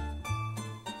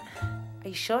 Are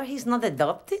you sure he's not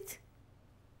adopted?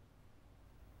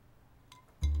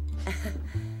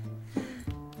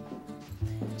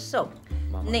 So,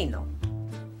 Nino,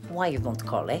 why you don't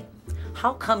call, eh?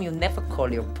 How come you never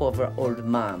call your poor old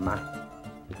mama?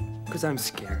 Because I'm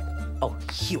scared. Oh,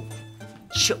 you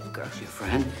joker. Your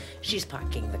friend? She's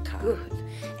parking the car. Good.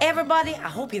 Everybody, I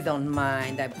hope you don't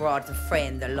mind. I brought a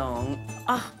friend along.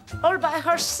 All by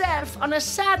herself on a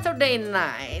Saturday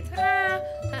night.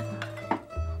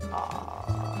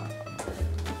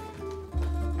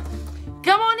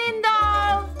 Come on in,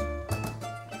 doll.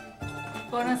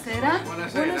 Buonasera.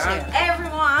 Buonasera.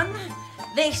 Everyone,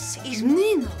 this is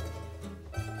Nino.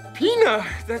 Pina,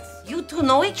 that's... You two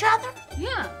know each other?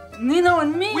 Yeah, Nino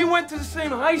and me. We went to the same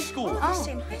high school.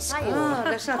 Same high school.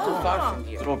 That's not too far from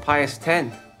here. Little Pius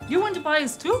 10. You went to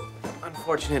Pius too?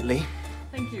 Unfortunately.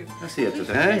 Thank you. I see it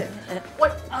today.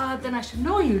 What? Then I should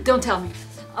know you. Don't tell me.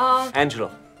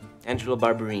 Angelo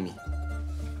Barberini.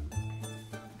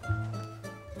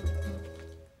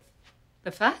 The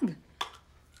fag?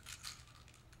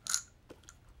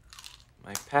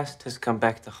 My past has come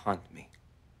back to haunt me.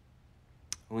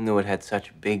 Who knew it had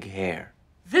such big hair?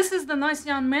 This is the nice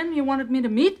young man you wanted me to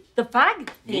meet? The fag?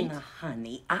 Lina,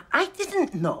 honey, I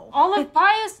didn't know. All of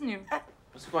Pius knew.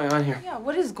 What's going on here? Yeah,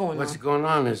 what is going What's going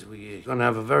on is we're gonna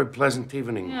have a very pleasant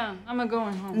evening. Yeah, I'm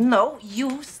going home. No,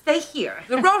 you stay here.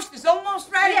 The roast is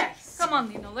almost ready. Yes. Come on,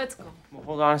 Nino, let's go. Well,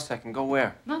 hold on a second. Go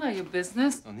where? None of your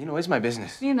business. Oh, Nino is my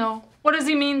business. Nino, what does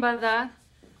he mean by that?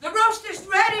 The roast is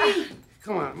ready.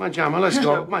 Come on, Mangiama, let's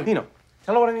go. Come on. Nino,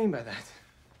 tell her what I mean by that.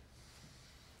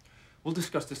 We'll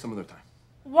discuss this some other time.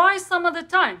 Why some other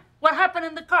time? What happened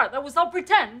in the car? That was all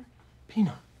pretend.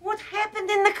 Pina. What happened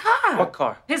in the car? What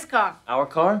car? His car. Our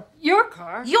car? Your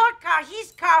car. Your car,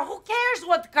 his car. Who cares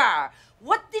what car?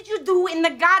 What did you do in the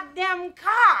goddamn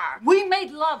car? We made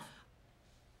love.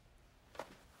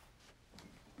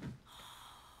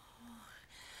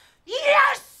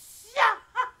 Yes!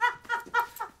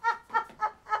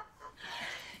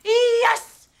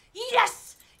 Yes!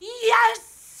 Yes! Yes!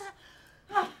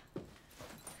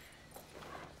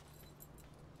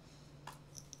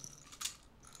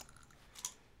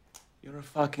 You're a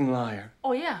fucking liar.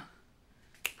 Oh, yeah.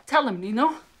 Tell him,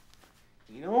 Nino.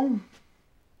 Nino?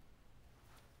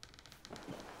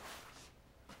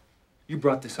 You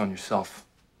brought this on yourself.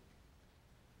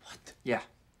 What? Yeah.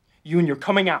 You and your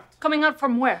coming out. Coming out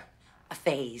from where? A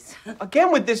phase.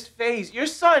 Again with this phase. Your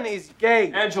son is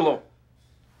gay. Angelo.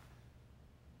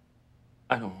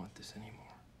 I don't want this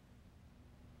anymore.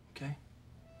 Okay?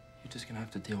 You're just gonna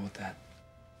have to deal with that.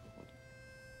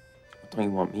 Don't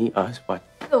you want me? Us? What?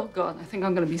 Oh, God, I think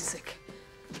I'm gonna be sick.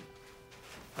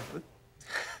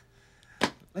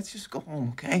 Let's just go home,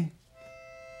 okay?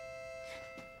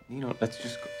 Nino, let's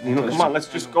just go. Nino, come on, let's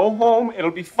just go home. It'll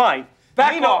be fine.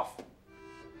 Back off!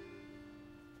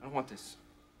 I don't want this.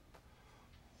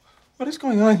 What is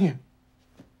going on here?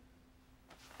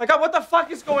 My God, what the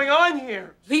fuck is going on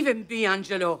here? Leave him be,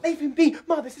 Angelo. Leave him be.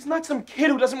 Ma, this is not some kid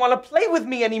who doesn't want to play with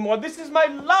me anymore. This is my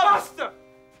love. Basta!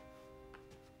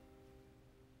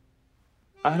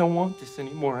 I don't want this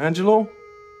anymore, Angelo.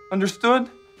 Understood?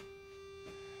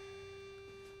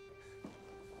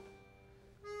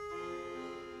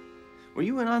 Were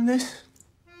you in on this?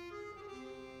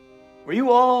 Were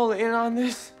you all in on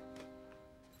this?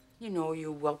 You know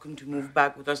you're welcome to move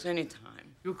back with us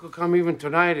anytime. You could come even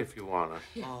tonight if you wanna.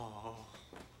 Oh,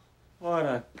 what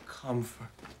a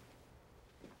comfort.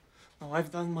 Oh,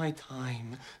 I've done my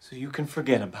time, so you can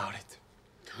forget about it.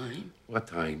 Time? What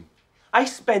time? I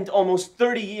spent almost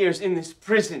 30 years in this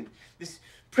prison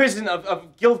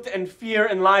of guilt and fear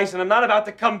and lies, and I'm not about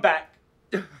to come back.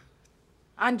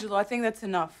 Angelo, I think that's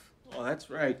enough. Oh, that's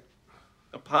right.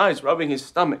 The pie's rubbing his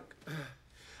stomach.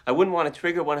 I wouldn't want to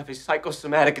trigger one of his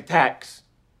psychosomatic attacks.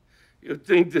 You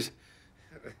think this...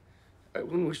 I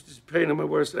wouldn't wish this pain on my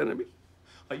worst enemy.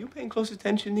 Are you paying close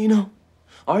attention, Nino?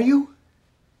 Are you?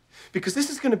 Because this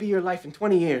is going to be your life in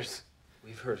 20 years.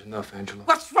 We've heard enough, Angelo.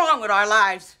 What's wrong with our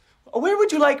lives? Where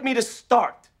would you like me to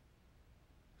start?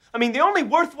 I mean, the only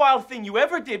worthwhile thing you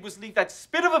ever did was leave that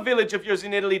spit of a village of yours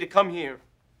in Italy to come here.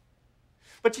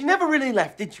 But you never really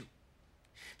left, did you?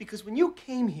 Because when you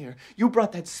came here, you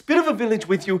brought that spit of a village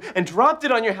with you and dropped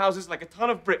it on your houses like a ton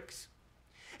of bricks.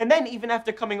 And then, even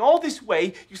after coming all this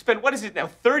way, you spent, what is it now,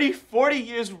 30, 40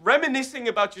 years reminiscing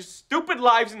about your stupid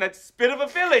lives in that spit of a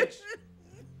village.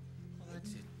 Well,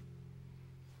 that's it.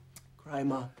 Cry,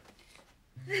 Ma.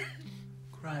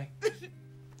 Cry.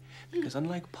 Because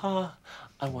unlike Pa,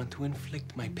 I want to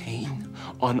inflict my pain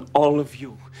on all of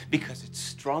you because it's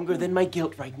stronger than my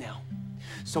guilt right now.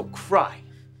 So cry.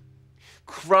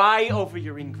 Cry over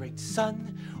your ingrate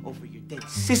son, over your dead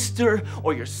sister,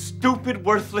 or your stupid,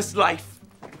 worthless life.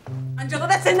 Angelo,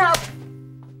 that's enough!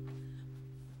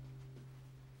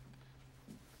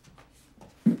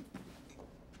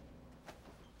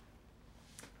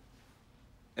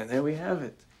 And there we have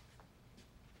it.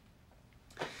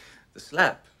 The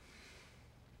slap.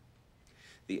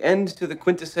 The end to the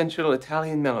quintessential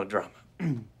Italian melodrama.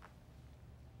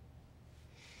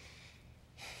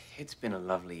 It's been a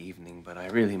lovely evening, but I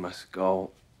really must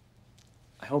go.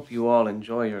 I hope you all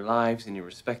enjoy your lives in your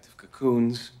respective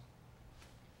cocoons.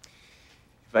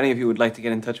 If any of you would like to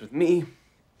get in touch with me,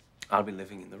 I'll be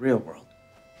living in the real world.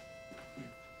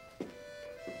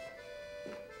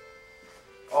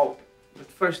 Oh, but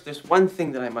first, there's one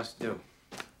thing that I must do.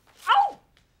 Ow!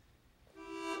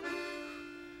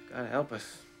 God help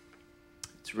us.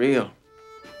 It's real.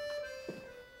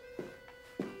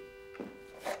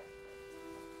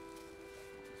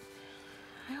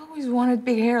 I always wanted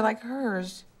big hair like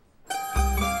hers.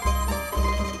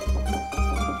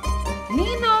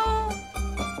 Nino!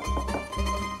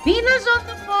 Nina's on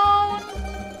the phone.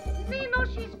 Nino,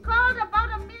 she's called about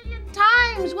 1,000,000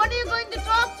 times. When are you going to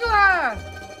talk to her?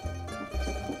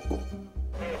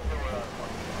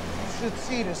 You should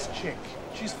see this chick.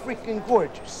 She's freaking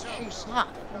gorgeous. She's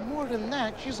hot. And more than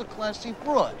that, she's a classy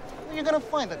broad. Where you gonna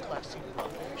find a classy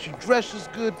broad? She dresses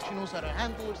good, she knows how to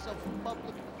handle herself in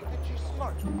public, and she's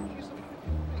smart. She's a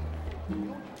freaking queen. You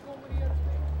know what you call Maria?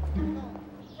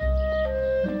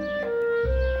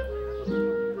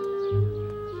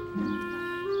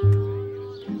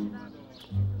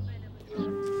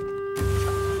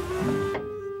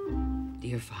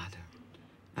 Dear Father,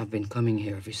 I've been coming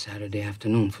here every Saturday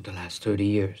afternoon for the last 30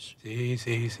 years.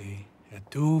 See. At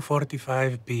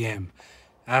 2:45 p.m.,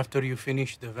 after you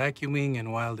finish the vacuuming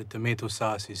and while the tomato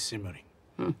sauce is simmering.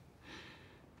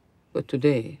 But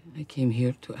today, I came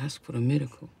here to ask for a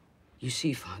miracle. You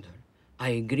see, Father, I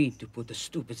agreed to put a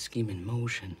stupid scheme in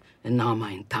motion, and now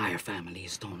my entire family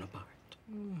is torn apart.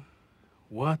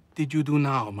 What did you do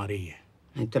now, Maria?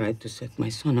 I tried to set my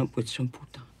son up with some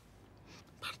puta.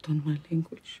 Pardon my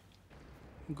language.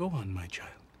 Go on, my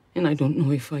child. And I don't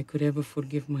know if I could ever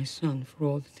forgive my son for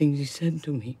all the things he said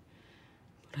to me.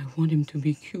 But I want him to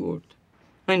be cured.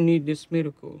 I need this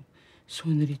miracle. So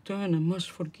in return, I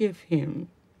must forgive him.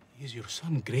 Is your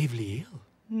son gravely ill?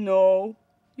 No,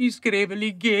 he's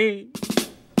gravely gay.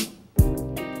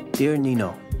 Dear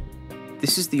Nino,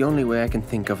 this is the only way I can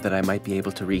think of that I might be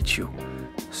able to reach you.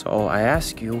 So I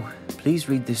ask you, please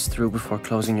read this through before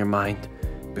closing your mind,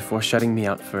 before shutting me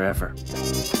out forever.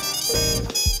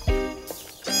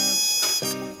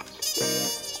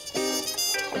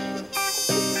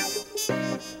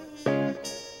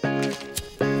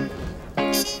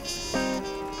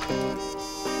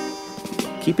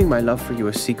 Keeping my love for you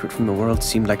a secret from the world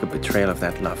seemed like a betrayal of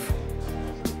that love.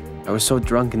 I was so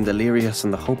drunk and delirious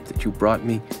on the hope that you brought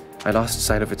me, I lost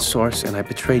sight of its source and I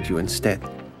betrayed you instead.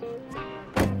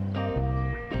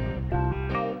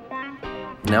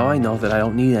 Now I know that I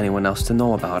don't need anyone else to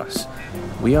know about us.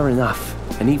 We are enough,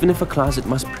 and even if a closet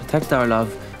must protect our love,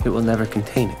 it will never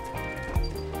contain it.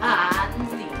 Ah,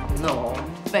 Nino,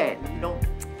 bello.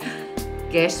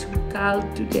 Guess who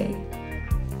called today?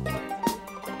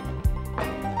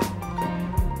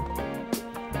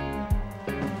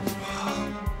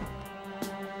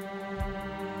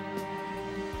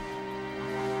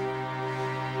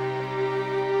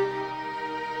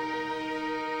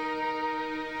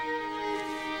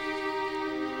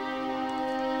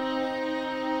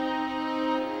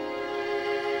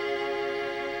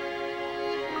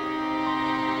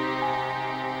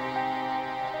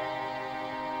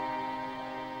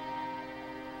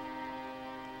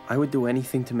 I would do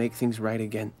anything to make things right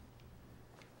again.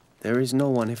 There is no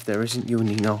one if there isn't you,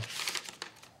 Nino.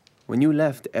 When you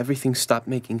left, everything stopped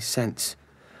making sense.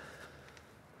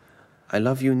 I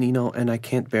love you, Nino, and I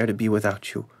can't bear to be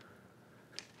without you.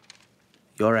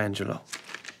 Your Angelo.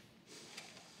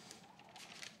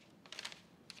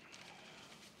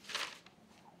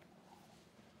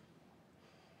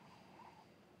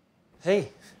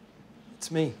 Hey,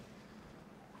 it's me.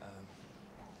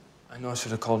 I know I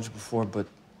should have called you before, but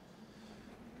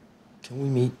can we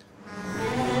meet?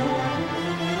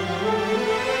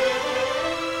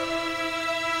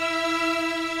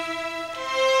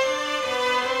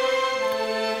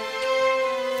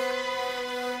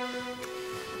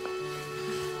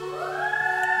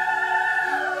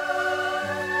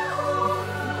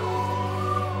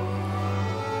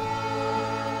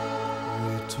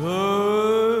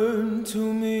 Turn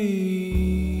to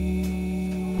me.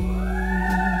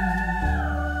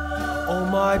 Oh,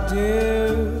 my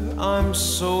dear, I'm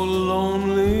so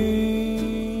lonely.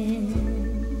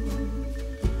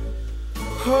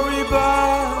 Hurry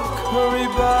back,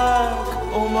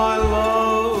 oh my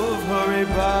love, hurry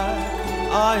back,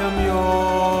 I am yours.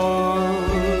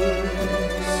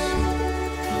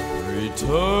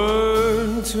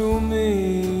 Return to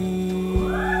me,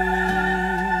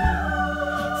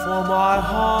 for my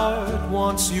heart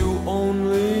wants you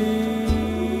only.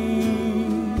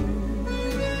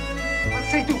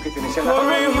 Sei tu che te ne sei andato.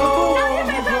 Hurry home,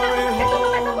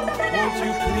 won't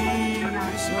you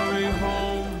please hurry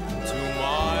home to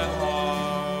my heart.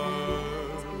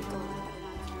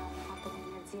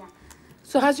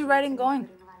 So how's your writing going?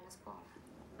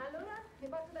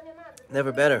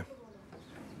 Never better.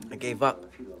 I gave up.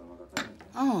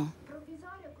 Oh.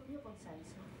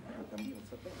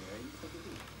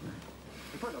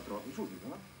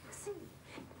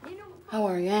 How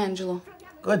are you, Angelo?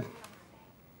 Good.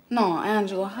 No,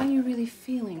 Angelo, how are you really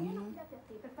feeling, you know?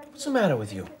 What's the matter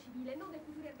with you?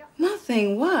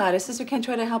 Nothing. What? A sister can't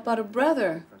try to help out a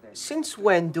brother. Since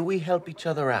when do we help each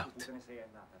other out?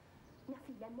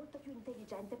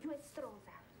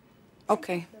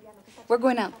 Okay. We're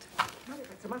going out.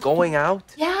 Going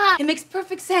out? Yeah, it makes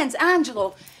perfect sense.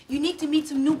 Angelo, you need to meet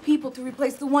some new people to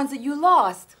replace the ones that you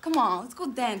lost. Come on, let's go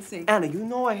dancing. Anna, you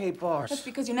know I hate bars. That's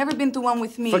because you've never been to one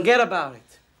with me. Forget about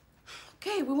it.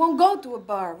 Okay, we won't go to a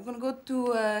bar. We're gonna go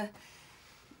to...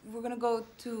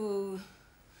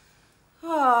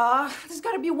 There's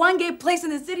gotta be one gay place in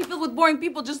the city filled with boring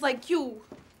people just like you.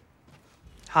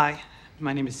 Hi,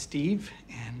 my name is Steve,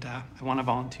 and I want to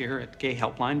volunteer at Gay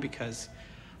Helpline because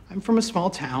I'm from a small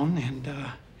town, and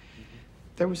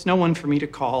there was no one for me to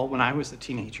call when I was a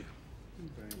teenager.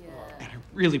 And I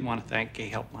really want to thank Gay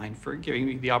Helpline for giving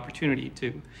me the opportunity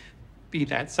to be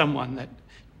that someone that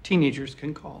teenagers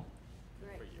can call.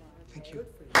 Thank you.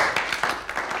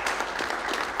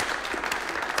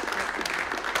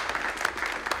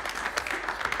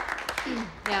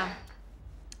 Yeah,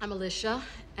 I'm Alicia,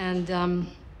 and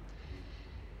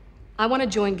I want to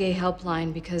join Gay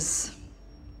Helpline because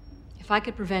if I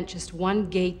could prevent just one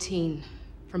gay teen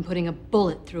from putting a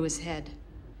bullet through his head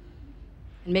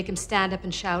and make him stand up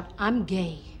and shout, "I'm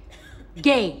gay,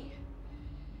 gay,"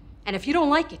 and if you don't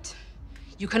like it,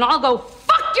 you can all go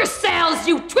fuck yourselves,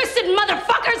 you twisted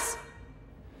motherfuckers!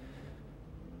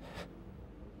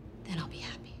 Then I'll be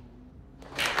happy.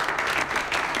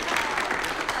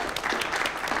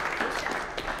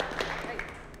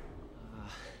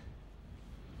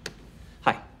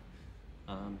 Hi.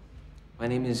 My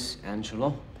name is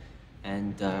Angelo,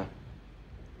 and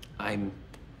I'm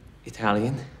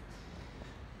Italian.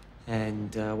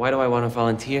 And why do I want to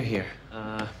volunteer here?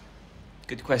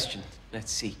 Good question.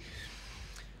 Let's see.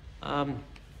 I've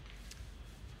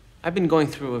been going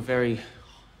through a very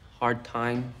hard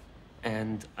time,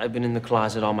 and I've been in the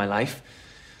closet all my life.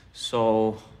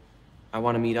 So I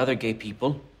want to meet other gay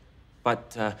people,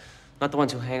 but not the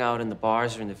ones who hang out in the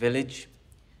bars or in the village.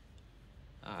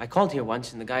 I called here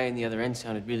once, and the guy on the other end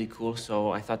sounded really cool,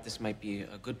 so I thought this might be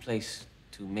a good place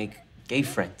to make gay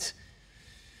friends.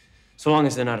 So long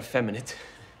as they're not effeminate.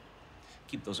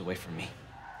 Keep those away from me.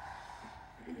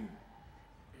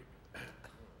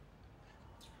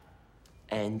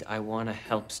 And I want to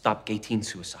help stop gay teen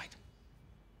suicide.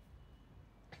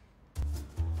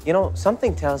 You know,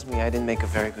 something tells me I didn't make a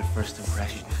very good first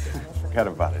impression. Forget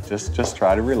about it. Just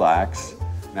try to relax.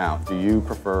 Now, do you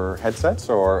prefer headsets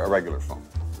or a regular phone?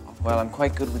 Well, I'm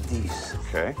quite good with these.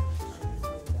 Okay.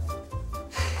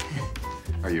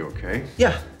 Are you okay?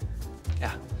 Yeah.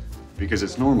 Yeah. Because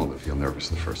it's normal to feel nervous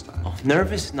the first time. Oh,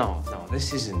 nervous? No,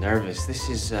 this isn't nervous. This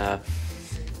is,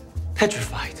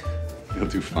 petrified. You'll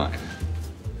do fine.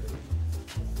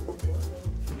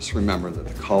 Just remember that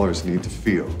the callers need to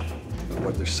feel that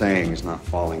what they're saying is not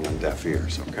falling on deaf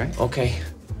ears, okay? Okay.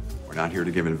 We're not here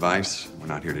to give advice. We're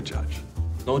not here to judge.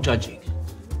 No judging.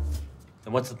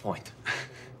 Then what's the point?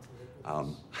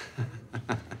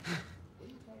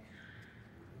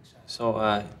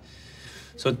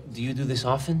 So do you do this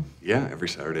often? Yeah, every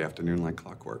Saturday afternoon like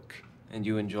clockwork. And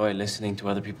you enjoy listening to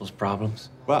other people's problems?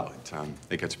 Well,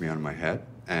 it gets me out of my head,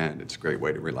 and it's a great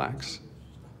way to relax.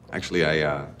 Actually,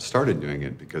 I started doing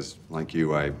it because, like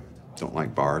you, I don't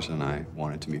like bars, and I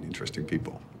wanted to meet interesting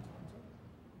people.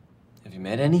 Have you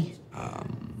met any?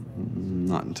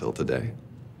 Not until today.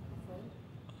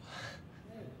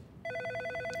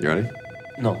 You ready?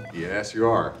 No. Yes, you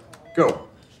are. Go.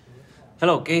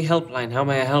 Hello, Gay Helpline. How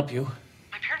may I help you?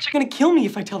 My parents are gonna kill me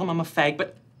if I tell them I'm a fag,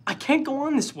 but I can't go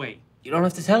on this way. You don't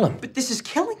have to tell him. But this is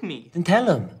killing me. Then tell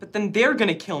him. But then they're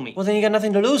gonna kill me. Well, then you got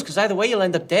nothing to lose, because either way you'll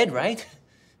end up dead, right?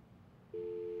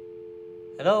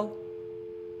 Hello?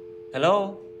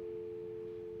 Hello?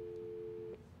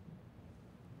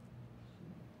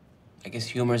 I guess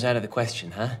humor's out of the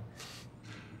question, huh?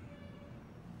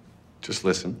 Just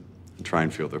listen and try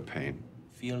and feel their pain.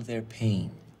 Feel their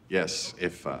pain. Yes,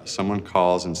 if someone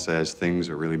calls and says things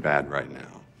are really bad right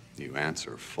now, you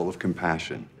answer full of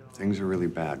compassion. Things are really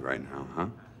bad right now, huh?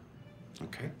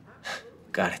 Okay.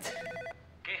 Got it.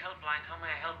 Gay helpline, how may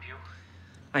I help you?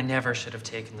 I never should have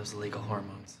taken those illegal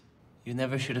hormones. You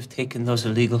never should have taken those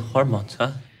illegal hormones,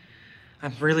 huh?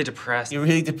 I'm really depressed. You're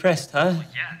really depressed, huh?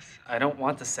 Yes. I don't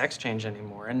want the sex change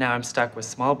anymore, and now I'm stuck with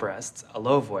small breasts, a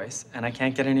low voice, and I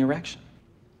can't get an erection.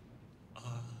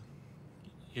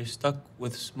 You're stuck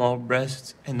with small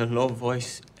breasts and a low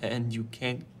voice, and you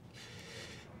can't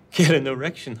get an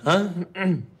erection, huh?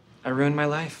 I ruined my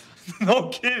life. No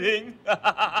kidding.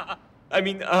 I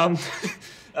mean,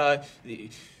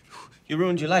 you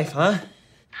ruined your life, huh?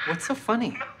 What's so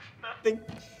funny?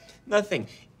 Nothing.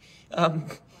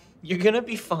 You're gonna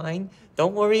be fine.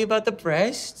 Don't worry about the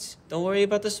breasts. Don't worry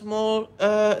about the small,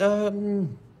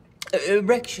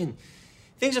 erection.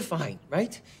 Things are fine,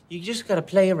 right? You just gotta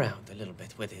play around a little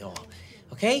bit with it all,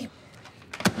 okay?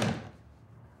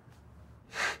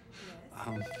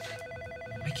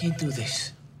 I can't do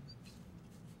this.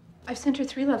 I've sent her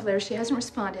 3 love letters. She hasn't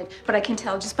responded, but I can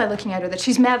tell just by looking at her that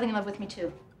she's madly in love with me,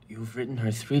 too. You've written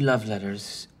her 3 love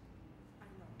letters,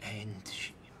 and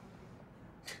she...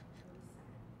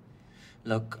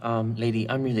 Look, lady,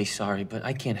 I'm really sorry, but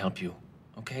I can't help you,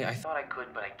 okay? I thought I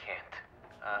could, but I can't.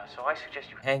 So I suggest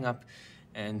you hang up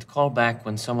and call back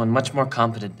when someone much more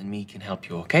competent than me can help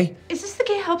you, okay? Is this the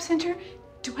Gay Help Center?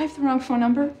 Do I have the wrong phone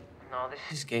number? No, this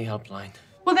is Gay Helpline.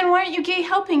 Well, then why aren't you gay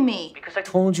helping me? Because I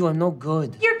told you I'm no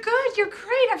good. You're good. You're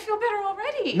great. I feel better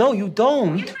already. No, you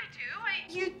don't. Yes,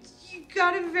 I do. You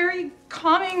got a very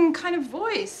calming kind of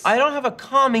voice. I don't have a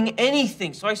calming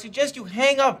anything, so I suggest you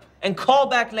hang up and call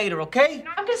back later, okay?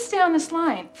 I'm gonna stay on this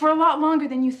line for a lot longer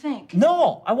than you think.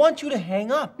 No, I want you to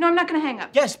hang up. No, I'm not gonna hang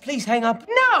up. Yes, please hang up.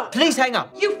 No! Please hang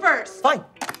up. You first. Fine.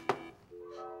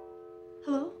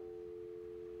 Hello?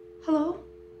 Hello?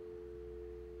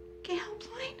 Gay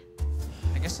Helpline?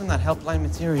 I guess I'm not helpline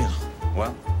material.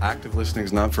 Well, active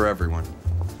listening's not for everyone.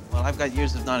 Well, I've got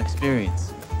years of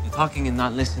non-experience. Talking and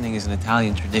not listening is an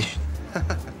Italian tradition.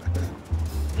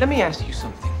 Let me ask you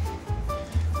something.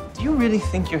 Do you really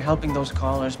think you're helping those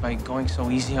callers by going so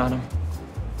easy on them?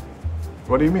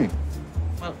 What do you mean?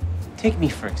 Well, take me,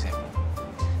 for example.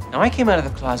 Now, I came out of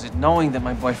the closet knowing that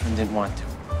my boyfriend didn't want to.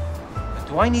 But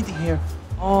do I need to hear,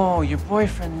 oh, your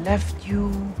boyfriend left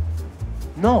you?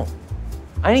 No.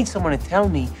 I need someone to tell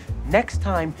me, next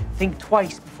time, think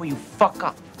twice before you fuck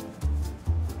up.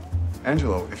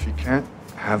 Angelo, if you can't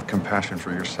have compassion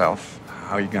for yourself,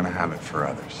 how are you gonna have it for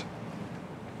others?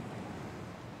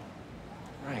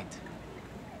 Right.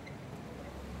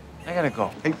 I gotta go.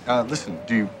 Hey, listen,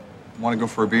 do you want to go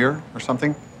for a beer or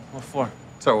something? What for?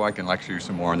 So I can lecture you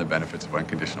some more on the benefits of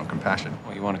unconditional compassion.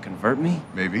 Well, you want to convert me?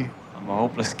 Maybe. I'm a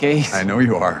hopeless case. I know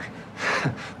you are.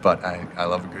 But I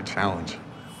love a good challenge.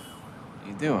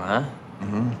 You do, huh?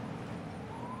 Mm-hmm.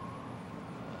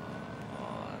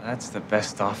 That's the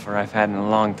best offer I've had in a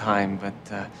long time,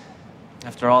 but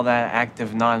after all that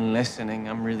active non-listening,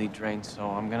 I'm really drained, so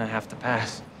I'm gonna have to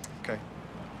pass. Okay.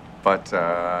 But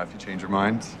if you change your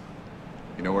mind,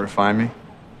 you know where to find me?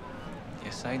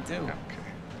 Yes, I do. Okay.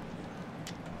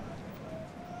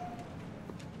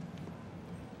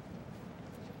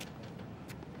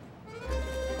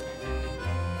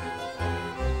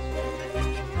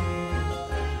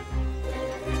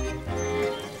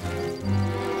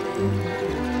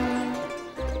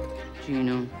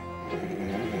 Gino.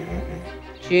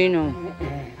 Gino.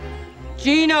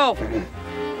 Gino!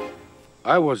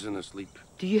 I wasn't asleep.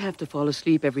 Do you have to fall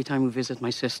asleep every time we visit my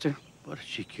sister? What does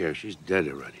she care? She's dead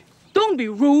already. Don't be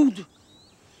rude!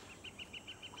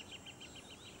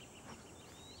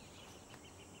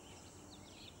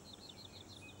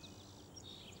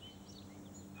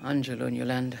 Angelo and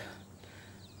Yolanda,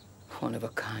 one of a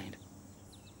kind.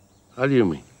 How do you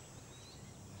mean?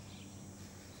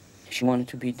 She wanted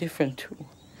to be different, too.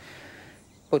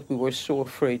 But we were so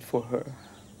afraid for her.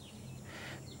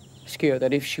 Scared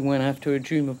that if she went after a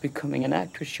dream of becoming an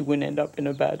actress, she would end up in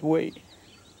a bad way.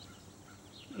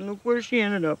 And look where she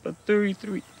ended up at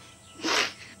 33.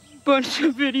 Bunch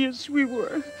of idiots we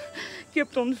were.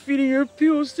 Kept on feeding her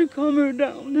pills to calm her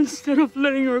down instead of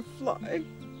letting her fly.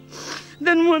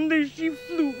 Then one day she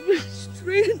flew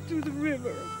straight into the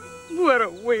river. What a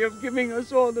way of giving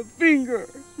us all the finger.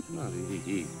 No,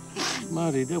 he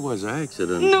Marty, there was an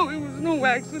accident. No, it was no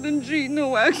accident, G,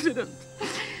 no accident.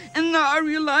 And now I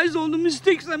realize all the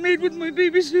mistakes I made with my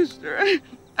baby sister.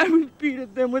 I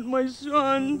repeated them with my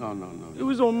son. No. It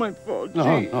was all my fault, G.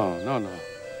 No.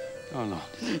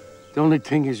 The only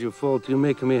thing is your fault. You're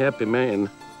making me happy, man.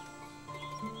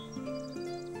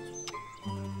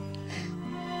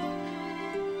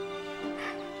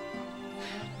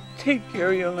 Take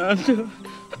care, Yolanda.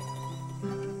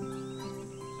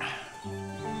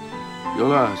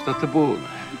 Yola, state buona.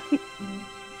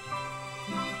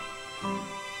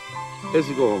 Let's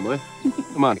go home, eh?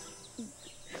 Come on.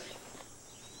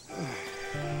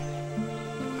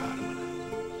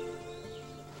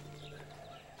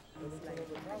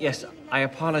 Yes, I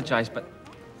apologize, but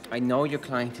I know your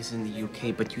client is in the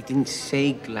UK, but you didn't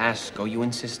say Glasgow. You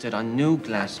insisted on New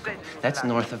Glasgow. That's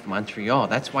north of Montreal.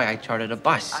 That's why I chartered a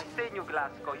bus. I say New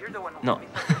Glasgow. You're the one who... No,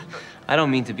 I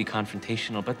don't mean to be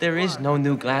confrontational, but there is no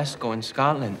New Glasgow in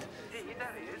Scotland.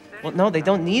 Well, no, they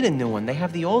don't need a new one. They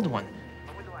have the old one.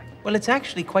 Well, it's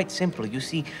actually quite simple. You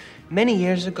see, many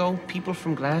years ago, people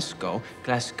from Glasgow,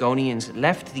 Glasgonians,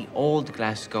 left the old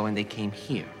Glasgow and they came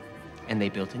here. And they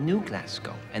built a new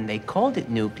Glasgow. And they called it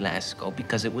New Glasgow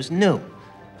because it was new.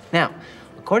 Now,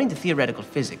 according to theoretical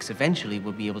physics, eventually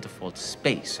we'll be able to fall to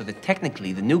space, so that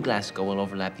technically the new Glasgow will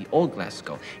overlap the old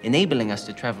Glasgow, enabling us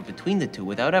to travel between the two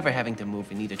without ever having to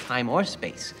move in either time or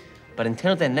space. But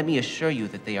until then, let me assure you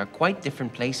that they are quite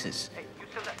different places.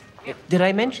 Did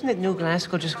I mention that New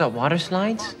Glasgow just got water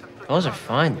slides? Those are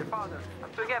fun.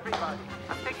 I'm doing everybody.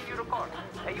 I'm taking you to court.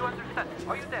 Hey, you understand?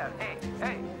 Are you there? Hey.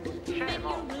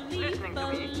 Shemo, listening to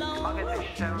me. I'll get this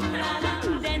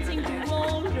Shemo. Dancing to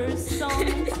older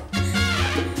songs.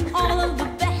 All of the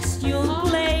best you'll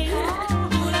play.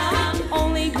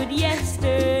 Only good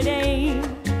yesterday.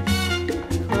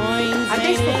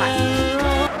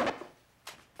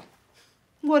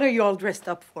 What are you all dressed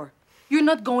up for? You're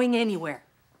not going anywhere.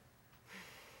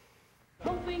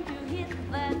 Hoping to hit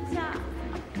that top.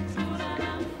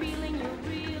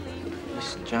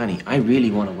 Listen, Johnny, I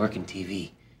really want to work in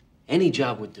TV. Any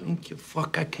job would do. Think you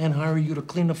fuck I can't hire you to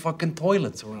clean the fucking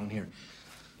toilets around here.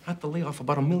 I had to lay off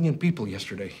about 1 million people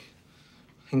yesterday.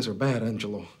 Things are bad,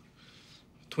 Angelo.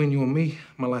 Between you and me,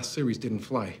 my last series didn't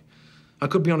fly. I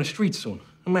could be on the street soon.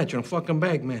 Imagine a fucking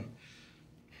bag man.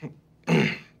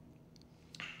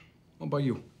 What about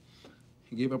you?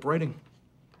 You gave up writing?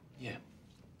 Yeah.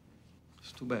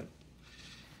 It's too bad.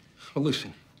 Well,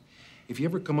 listen, if you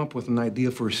ever come up with an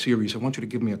idea for a series, I want you to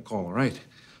give me a call, all right?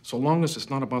 So long as it's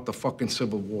not about the fucking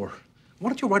Civil War. Why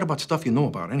don't you write about stuff you know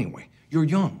about anyway? You're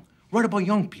young. Write about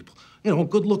young people. You know,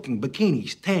 good-looking,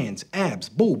 bikinis, tans, abs,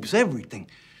 boobs, everything.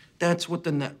 That's what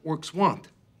the networks want.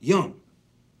 Young.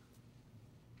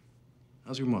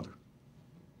 How's your mother?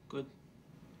 Good.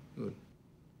 Good.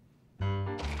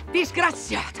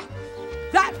 Disgraziata!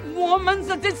 That woman's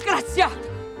a disgraziata!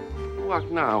 What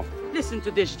now? Listen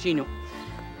to this, Gino.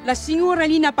 La signora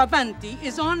Lina Paventi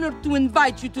is honored to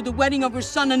invite you to the wedding of her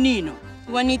son, Nino.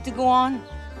 Do I need to go on?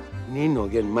 Nino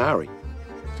getting married.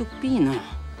 To Pino.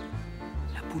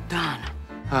 La puttana.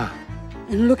 Ah.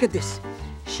 And look at this.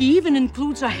 She even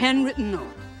includes a handwritten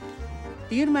note.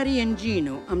 Dear Maria and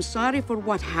Gino, I'm sorry for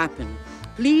what happened.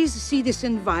 Please see this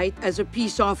invite as a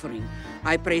peace offering.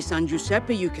 I pray San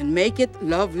Giuseppe you can make it.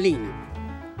 Love, Lina.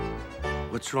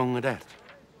 What's wrong with that?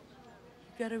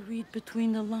 You gotta read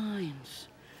between the lines.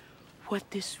 What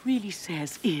this really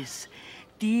says is,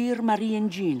 Dear Maria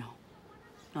and Gino,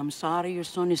 I'm sorry your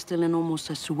son is still an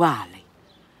omosessuale.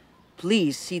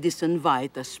 Please see this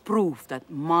invite as proof that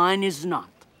mine is not.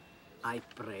 I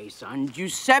pray San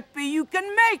Giuseppe you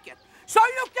can make it, so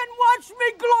you can watch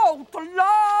me glow to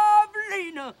love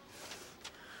Lina.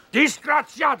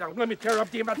 Disgraziata! Let me tear up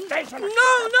the invitation.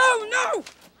 No!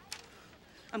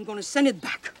 I'm gonna send it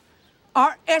back.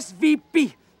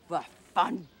 RSVP.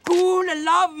 Vaffanculo,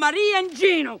 love Maria and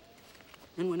Gino.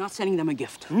 And we're not sending them a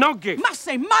gift. No gift. Ma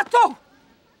sei matto?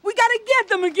 We gotta get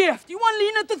them a gift. You want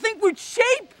Lina to think we're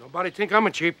cheap? Nobody think I'm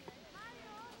a cheap.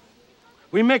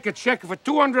 We make a check for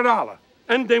 $200,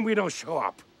 and then we don't show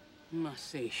up. Ma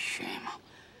sei scemo.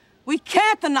 We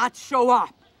can't not show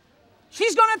up.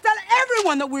 She's gonna tell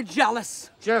everyone that we're jealous.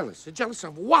 Jealous? Jealous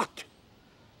of what?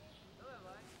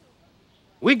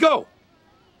 We go.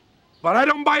 But I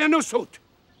don't buy a new suit.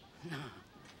 No.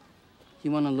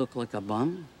 You wanna look like a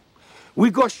bum? We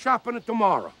go shopping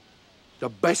tomorrow. The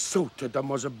best suit, the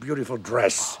most beautiful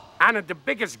dress. And the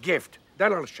biggest gift.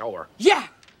 Then I'll show her. Yeah,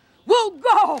 we'll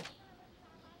go.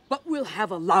 But we'll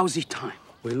have a lousy time.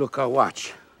 We look our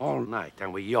watch all night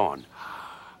and we yawn.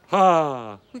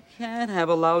 Ah. We can't have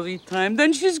a lousy time.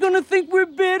 Then she's gonna think we're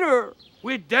bitter.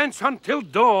 We dance until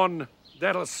dawn.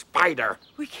 Little spider.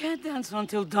 We can't dance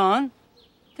until dawn.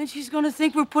 Then she's gonna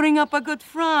think we're putting up a good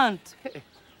front.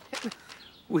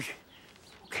 We...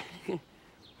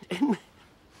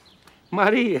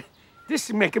 Maria, this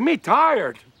is making me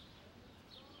tired.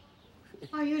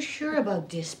 Are you sure about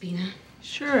this, Pina?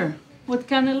 Sure. With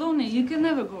cannelloni, you can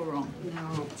never go wrong.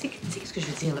 Non. Tu sais ce que je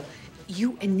veux dire, là?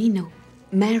 You and Nino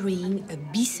marrying a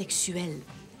bisexuel.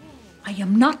 I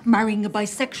am not marrying a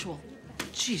bisexual.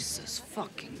 Jesus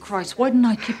fucking Christ, why didn't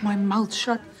I keep my mouth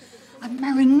shut? I'm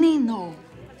marrying Nino.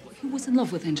 He was in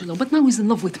love with Angelo, but now he's in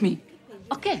love with me.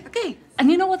 Okay. And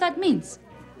you know what that means?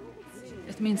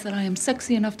 It means that I am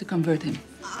sexy enough to convert him.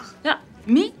 Yeah,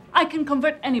 me, I can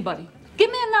convert anybody.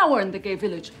 Give me an hour in the gay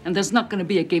village, and there's not gonna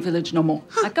be a gay village no more.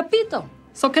 I capito.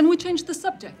 So can we change the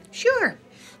subject? Sure.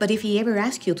 But if he ever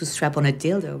asks you to strap on a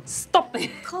dildo... Stop it.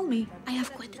 Call me. I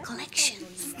have quite the collection.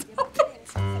 Stop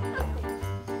it.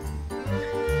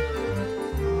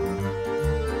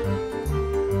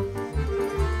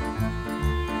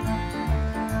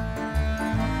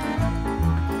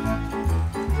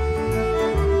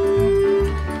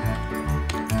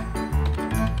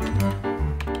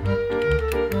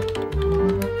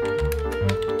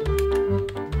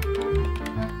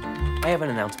 I have an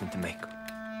announcement to make.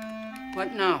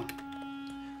 What now?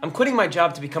 I'm quitting my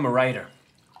job to become a writer.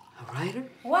 A writer?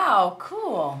 Wow,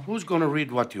 cool. Who's gonna read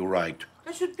what you write?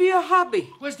 That should be a hobby.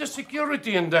 Where's the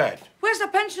security in that? Where's the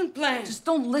pension plan? Just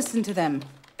don't listen to them.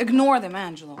 Ignore them,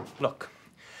 Angelo. Look,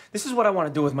 this is what I want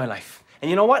to do with my life. And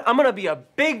you know what? I'm gonna be a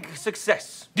big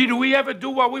success. Did we ever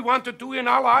do what we want to do in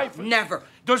our life? Never.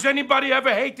 Does anybody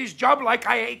ever hate his job like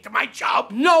I hate my job?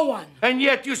 No one. And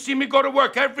yet you see me go to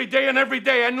work every day,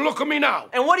 and look at me now.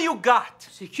 And what do you got?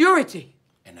 Security.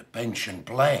 And a pension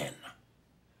plan.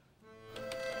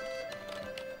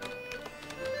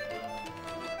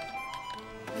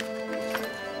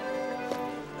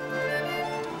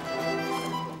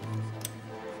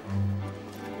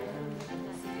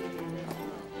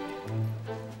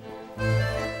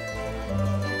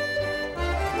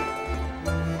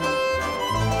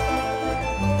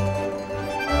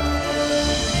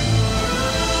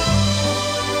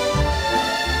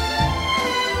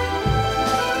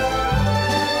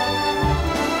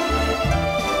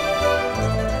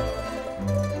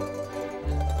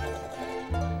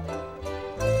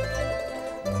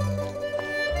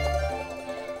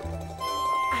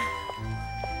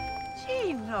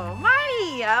 Gino,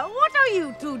 Maria, what are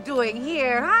you two doing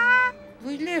here, huh?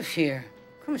 We live here.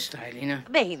 Come stai, Lina?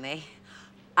 Bene.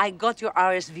 I got your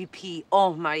RSVP.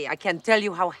 Oh, Maria, I can't tell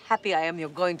you how happy I am you're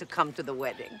going to come to the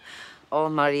wedding. Oh,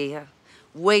 Maria,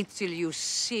 wait till you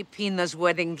see Pina's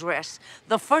wedding dress.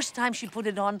 The first time she put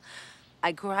it on,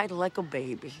 I cried like a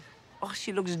baby. Oh,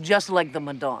 she looks just like the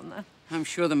Madonna. I'm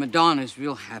sure the Madonna's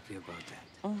real happy about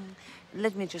that.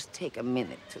 Let me just take a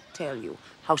minute to tell you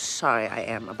how sorry I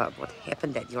am about what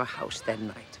happened at your house that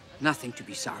night. Nothing to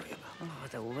be sorry about. Oh,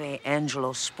 the way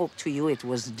Angelo spoke to you, it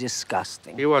was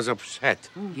disgusting. He was upset.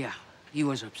 Yeah, he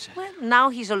was upset. Well, now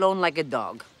he's alone like a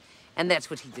dog. And that's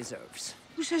what he deserves.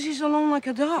 Who says he's alone like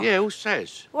a dog? Yeah, who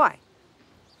says? Why?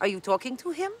 Are you talking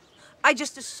to him? I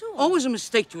just assumed. Always a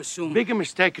mistake to assume. Big a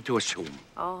mistake to assume.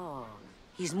 Oh,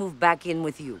 he's moved back in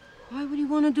with you. Why would he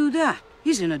want to do that?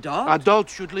 He's an adult.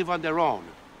 Adults should live on their own.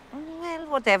 Well,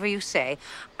 whatever you say.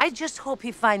 I just hope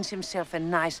he finds himself a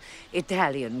nice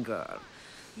Italian girl.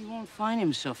 He won't find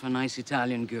himself a nice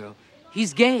Italian girl.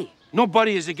 He's gay.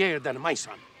 Nobody is gayer than my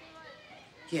son.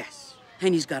 Yes.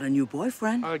 And he's got a new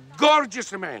boyfriend. A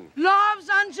gorgeous man. Loves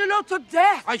Angelo to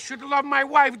death. I should love my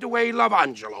wife the way he loved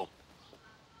Angelo.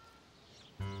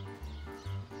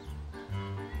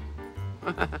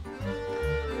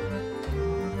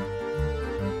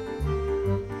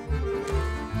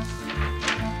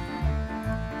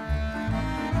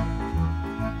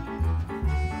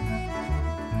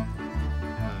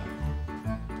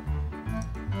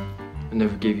 I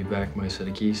never gave you back my set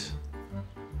of keys.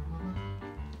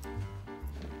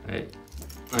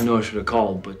 I know I should have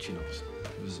called, but you know,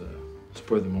 it was a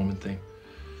spur of the moment thing.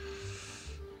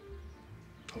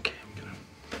 Okay, I'm gonna...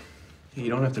 You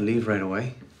don't have to leave right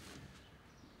away.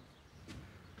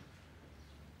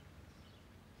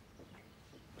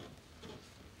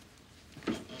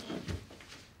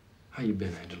 How you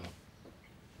been, Angelo?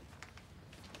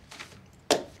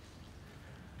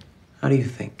 How do you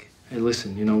think? Hey,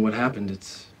 listen, you know what happened?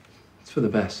 It's for the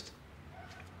best.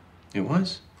 It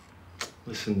was?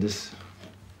 Listen, this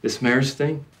marriage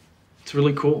thing, it's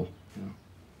really cool, you know.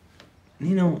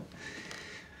 Nino,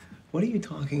 what are you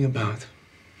talking about?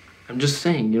 I'm just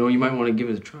saying, you know, you might want to give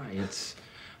it a try.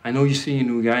 I know you see a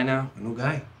new guy now. A new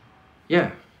guy?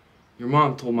 Yeah. Your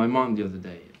mom told my mom the other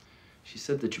day. She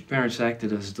said that your parents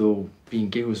acted as though being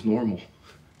gay was normal.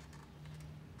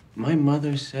 My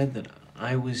mother said that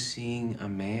I was seeing a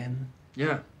man?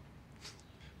 Yeah.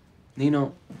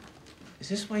 Nino, is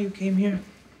this why you came here?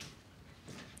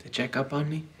 To check up on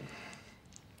me?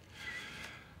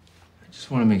 I just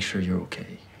want to make sure you're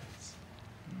okay.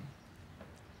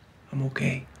 I'm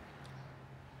okay.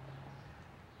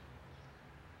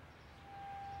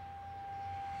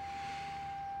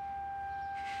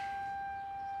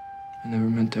 I never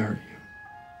meant to hurt you.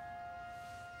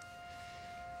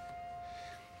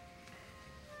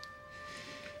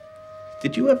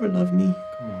 Did you ever love me?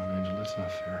 Come on, Angel, that's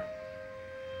not fair.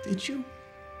 Did you?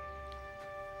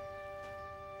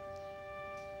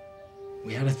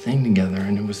 We had a thing together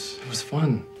and it was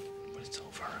fun, but it's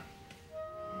over.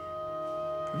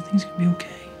 Everything's gonna be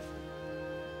okay.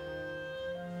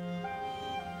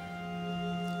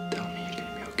 Tell me you're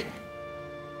gonna be okay.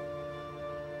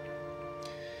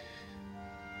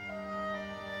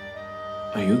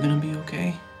 Are you gonna be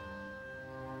okay?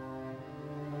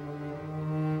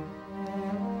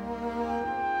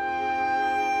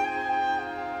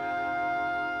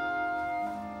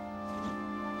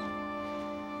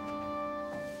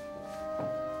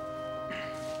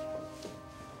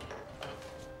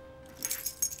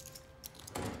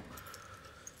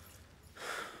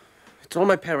 It's all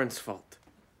my parents' fault.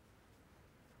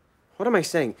 What am I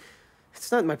saying? It's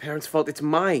not my parents' fault, it's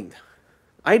mine.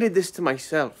 I did this to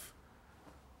myself.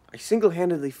 I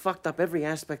single-handedly fucked up every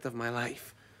aspect of my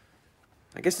life.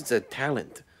 I guess it's a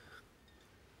talent.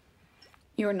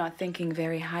 You're not thinking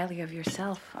very highly of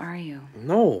yourself, are you?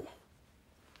 No.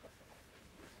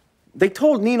 They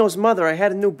told Nino's mother I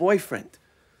had a new boyfriend.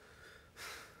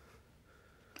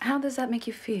 How does that make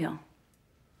you feel?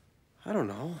 I don't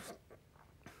know.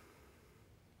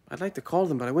 I'd like to call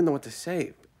them, but I wouldn't know what to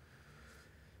say.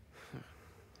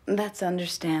 That's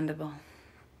understandable.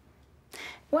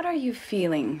 What are you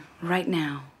feeling right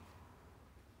now?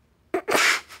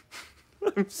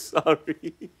 I'm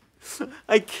sorry.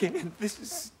 I can't. This is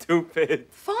stupid.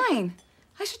 Fine.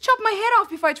 I should chop my head off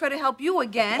before I try to help you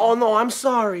again. Oh, no, I'm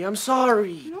sorry. I'm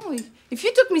sorry. No, if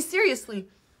you took me seriously,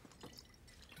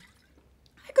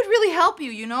 I could really help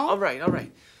you, you know? All right, all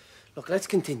right. Look, let's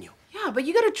continue. Yeah, but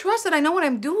you gotta trust that I know what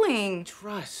I'm doing.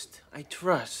 Trust. I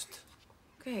trust.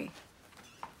 Okay.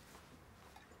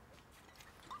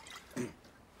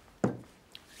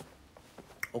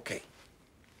 Okay.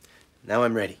 Now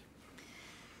I'm ready.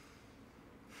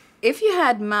 If you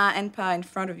had Ma and Pa in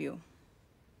front of you,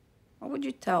 what would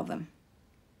you tell them?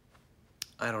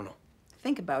 I don't know.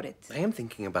 Think about it. I am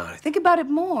thinking about it. Think about it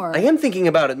more. I am thinking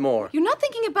about it more. You're not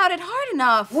thinking about it hard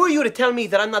enough. Who are you to tell me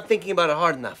that I'm not thinking about it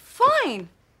hard enough? Fine.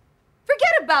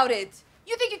 Forget about it.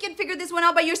 You think you can figure this one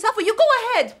out by yourself? Well, you go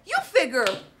ahead. You figure.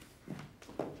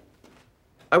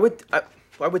 I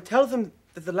would tell them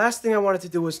that the last thing I wanted to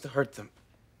do was to hurt them.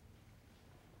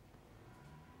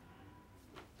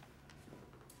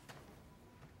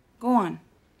 Go on.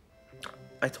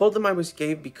 I told them I was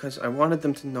gay because I wanted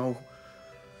them to know.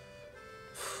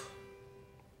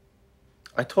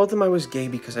 I told them I was gay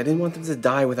because I didn't want them to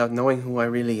die without knowing who I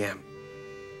really am.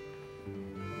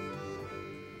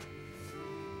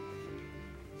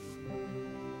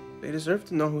 They deserve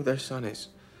to know who their son is.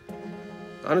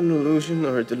 Not an illusion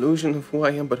or a delusion of who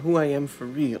I am, but who I am for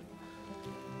real.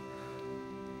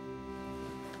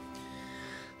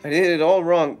 I did it all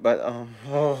wrong, but, oh.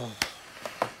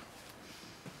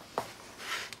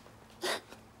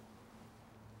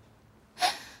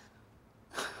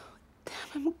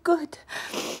 Damn, I'm good.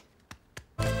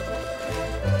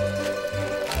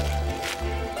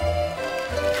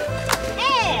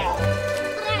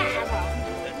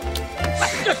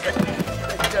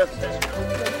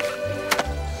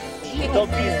 T'ho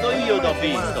visto io, t'ho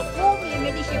visto.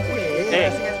 Mi dice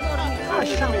pure.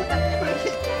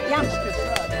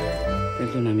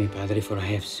 Perdonami, Padre, for I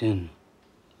have sinned.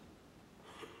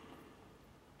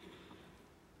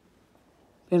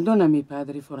 Perdonami,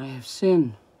 Padre, for I have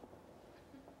sinned.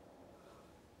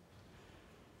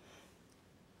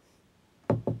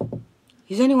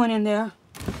 Is anyone in there?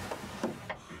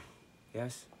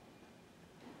 Yes?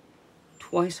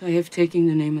 Twice I have taken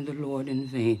the name of the Lord in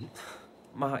vain.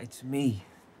 Ma, it's me.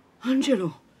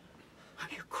 Angelo, are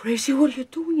you crazy? What are you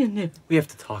doing in there? We have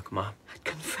to talk, Ma.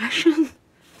 Confession?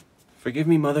 Forgive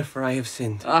me, Mother, for I have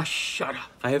sinned. Ah, shut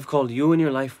up. I have called you and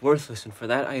your life worthless, and for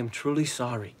that I am truly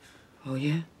sorry. Oh,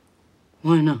 yeah?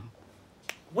 Why now?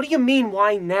 What do you mean,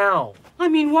 why now? I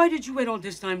mean, why did you wait all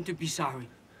this time to be sorry?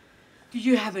 Did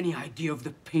you have any idea of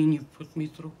the pain you put me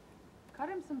through? Cut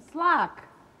him some slack.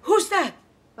 Who's that?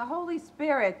 The Holy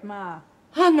Spirit, Ma.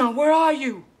 Anna, where are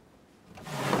you?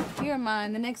 Here, Ma,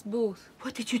 in the next booth.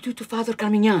 What did you do to Father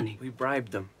Carmignani? We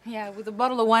bribed them. Yeah, with a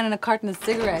bottle of wine and a carton of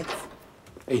cigarettes.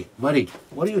 Hey, Marie,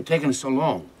 what are you taking so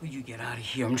long? Will you get out of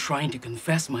here? I'm trying to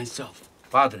confess myself.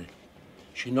 Padre,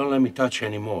 she don't let me touch her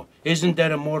anymore. Isn't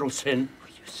that a mortal sin? Will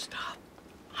you stop?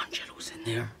 Angelo's in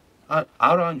there. Out,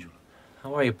 Angelo.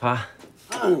 How are you, Pa?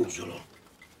 Angelo.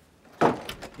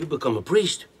 You become a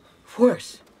priest.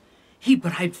 Worse. He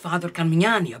bribed Father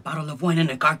Carmignani, a bottle of wine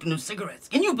and a carton of cigarettes.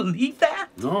 Can you believe that?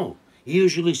 No. He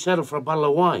usually settled for a bottle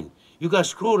of wine. You got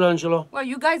screwed, Angelo. Well,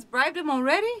 you guys bribed him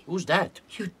already? Who's that?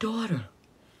 Your daughter.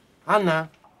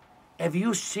 Anna, have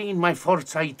you seen my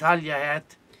Forza Italia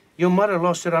hat? Your mother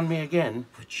lost it on me again.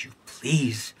 Would you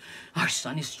please? Our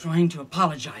son is trying to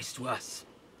apologize to us.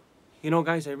 You know,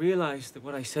 guys, I realized that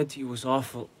what I said to you was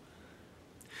awful.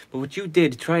 But what you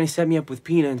did, trying to set me up with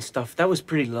Pina and stuff, that was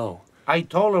pretty low. I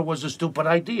told her it was a stupid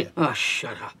idea. Oh,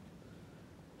 shut up.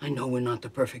 I know we're not the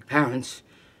perfect parents,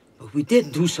 but we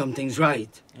did do some things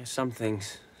right. Yeah, some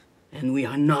things. And we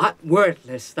are not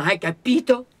worthless, hai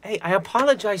capito? Hey, I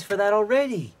apologized for that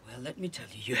already. Well, let me tell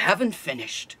you, you haven't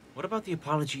finished. What about the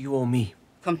apology you owe me?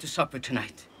 Come to supper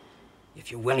tonight,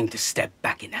 if you're willing to step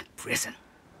back in that prison.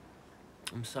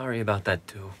 I'm sorry about that,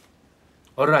 too.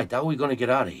 All right, how are we gonna get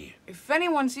out of here? If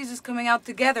anyone sees us coming out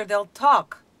together, they'll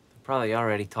talk. They're probably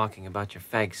already talking about your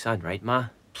fag son, right, Ma?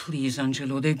 Please,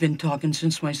 Angelo, they've been talking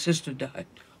since my sister died.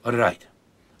 All right.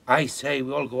 I say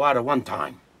we all go out at one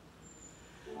time.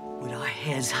 With our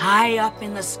heads high up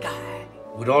in the sky.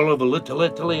 With all of Little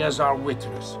Italy as our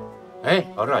witness. Eh?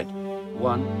 All right.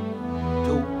 1,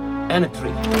 2, and a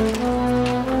 3.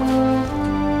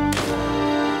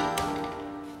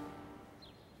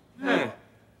 Hey.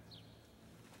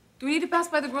 Do we need to pass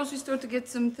by the grocery store to get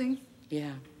something?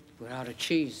 Yeah, we're out of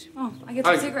cheese. Oh, I get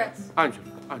some cigarettes. Angelo.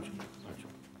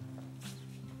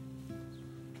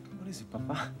 What is it,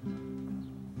 Papa?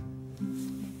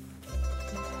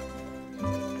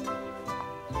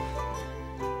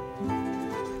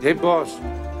 Hey, boss.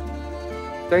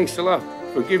 Thanks a lot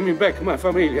for giving me back my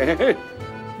familia.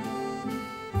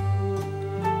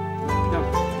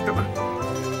 Come on.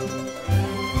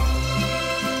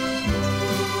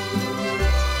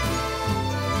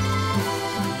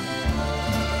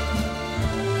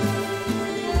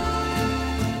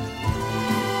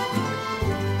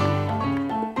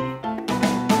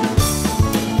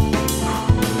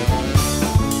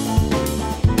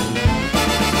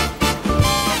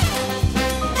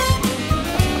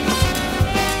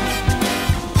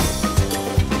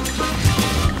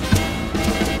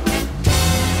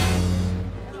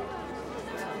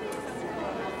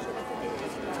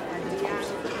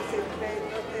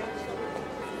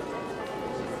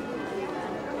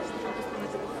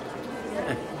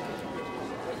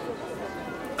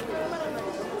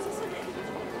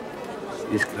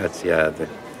 Disgraziata.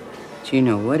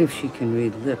 Gino, what if she can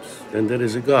read lips? Then there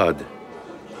is a God.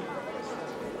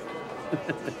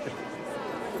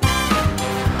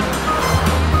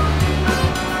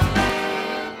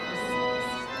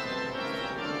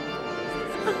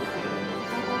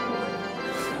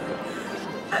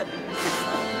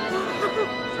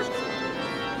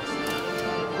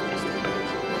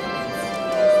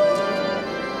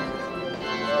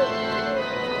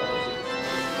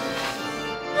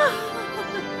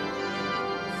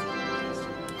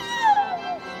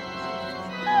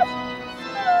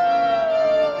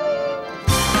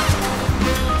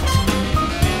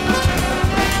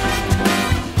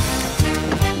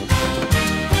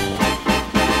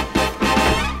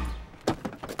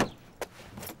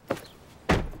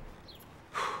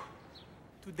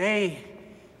 Today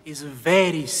is a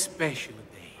very special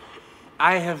day.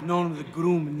 I have known the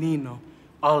groom Nino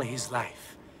all his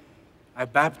life. I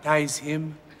baptized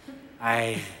him,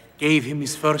 I gave him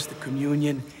his first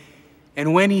communion,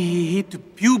 and when he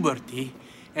hit puberty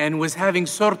and was having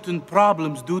certain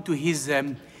problems due to his,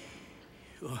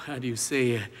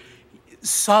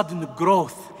 sudden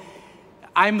growth,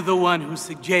 I'm the one who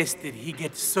suggested he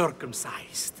get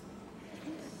circumcised.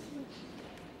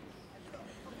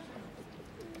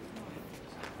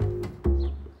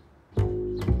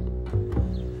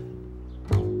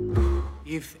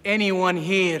 If anyone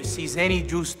here sees any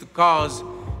just cause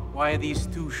why these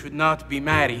two should not be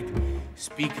married,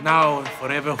 speak now or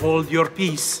forever hold your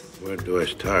peace. Where do I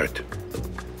start?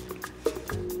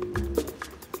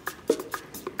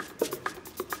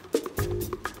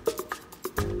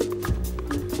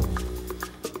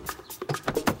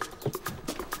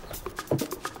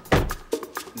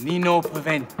 Nino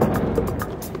Paventi.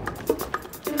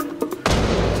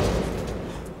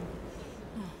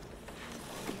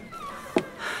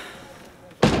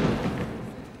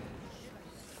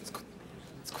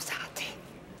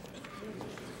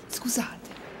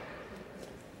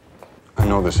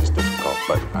 is difficult,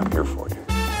 but I'm here for you.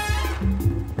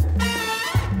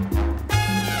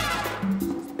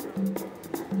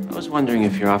 I was wondering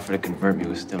if your offer to convert me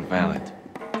was still valid.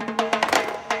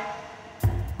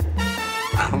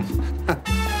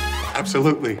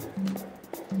 Absolutely.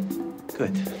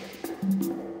 Good.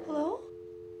 Hello?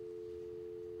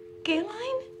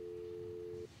 Gayline?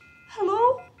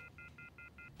 Hello?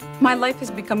 My life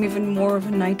has become even more of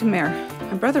a nightmare.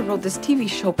 My brother wrote this TV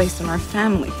show based on our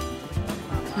family.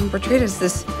 I'm portrayed as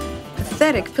this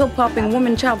pathetic, pill-popping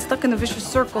woman child stuck in the vicious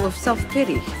circle of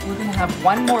self-pity. We're gonna have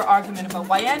one more argument about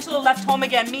why Angelo left home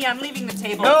again. Me, I'm leaving the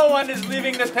table. No one is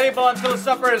leaving the table until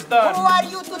supper is done. Who are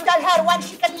you to tell her when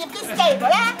she can leave this table,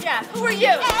 eh? Yeah, who are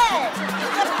you?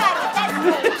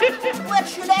 Where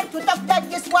she learned to talk like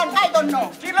this one, I don't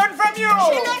know. She learned from you.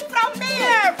 She learned from me.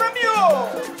 Yeah, from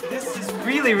you. This is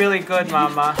really, really good,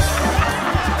 Mama.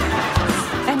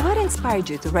 And what inspired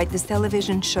you to write this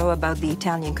television show about the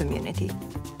Italian community?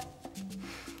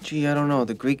 Gee, I don't know.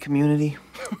 The Greek community?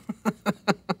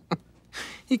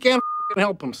 He can't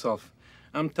help himself.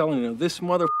 I'm telling you, this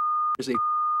mother is a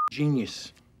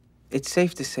genius. It's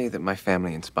safe to say that my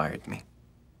family inspired me.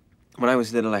 When I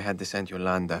was little, I had this Aunt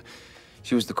Yolanda.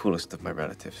 She was the coolest of my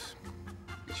relatives.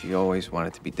 She always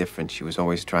wanted to be different. She was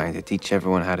always trying to teach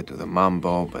everyone how to do the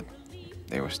mambo, but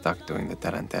they were stuck doing the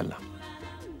tarantella.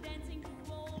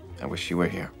 I wish she were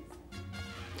here.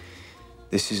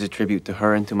 This is a tribute to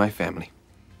her and to my family.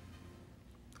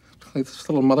 This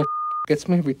little mother gets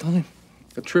me every time.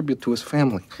 A tribute to his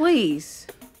family. Please.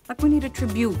 Like we need a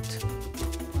tribute.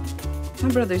 My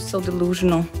brother's so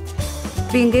delusional.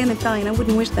 Being gay and Italian, I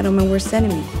wouldn't wish that on my worst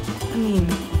enemy. I mean,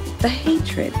 the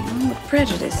hatred, the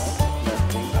prejudice.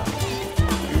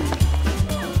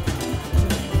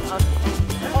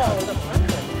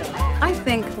 I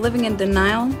think living in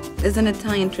denial is an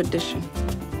Italian tradition.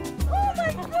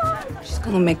 She's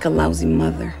gonna make a lousy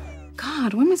mother.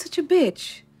 God, why am I such a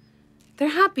bitch? They're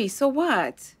happy, so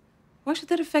what? Why should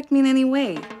that affect me in any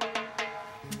way?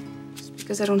 Just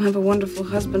because I don't have a wonderful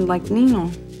husband like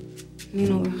Nino.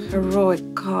 Nino, the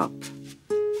heroic cop.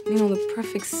 Nino, the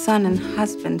perfect son and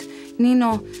husband.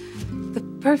 Nino, the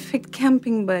perfect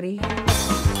camping buddy.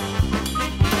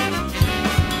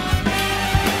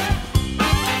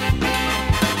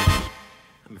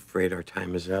 I'm afraid our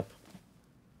time is up.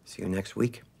 See you next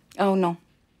week. Oh, no.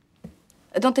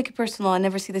 Don't take it personal. I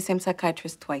never see the same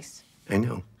psychiatrist twice. I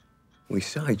know. We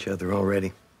saw each other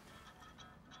already.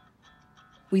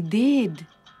 We did.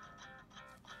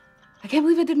 I can't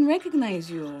believe I didn't recognize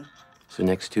you. So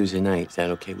next Tuesday night, is that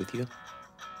okay with you?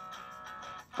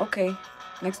 Okay,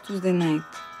 next Tuesday night.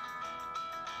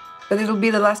 But it'll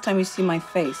be the last time you see my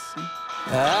face.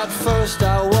 At first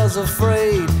I was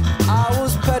afraid, I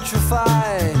was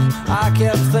petrified. I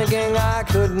kept thinking I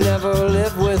could never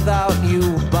live without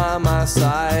you by my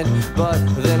side. But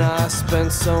then I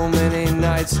spent so many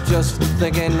nights just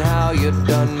thinking how you'd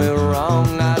done me wrong.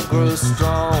 I grew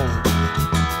strong,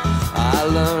 I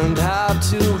learned how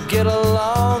to get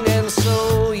along. And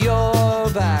so you're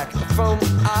back from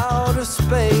outer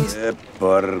space.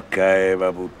 Porca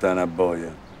Eva puttana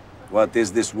boia. What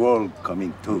is this world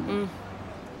coming to?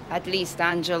 At least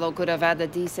Angelo could have had the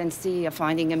decency of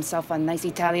finding himself a nice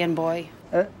Italian boy.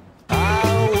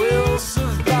 I will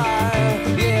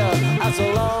survive, yeah, as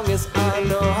long as I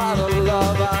know how to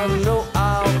love. I know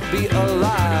I'll be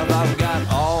alive. I've got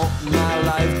all my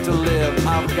life to live.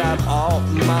 I've got all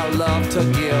my love to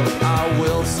give. I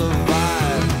will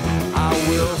survive. I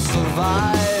will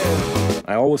survive.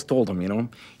 I always told him, you know,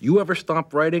 you ever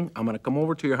stop writing, I'm gonna come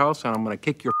over to your house and I'm gonna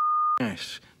kick your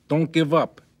ass. Don't give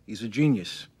up. He's a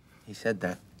genius. He said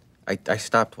that. I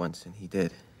stopped once, and he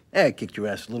did. Yeah, I kicked your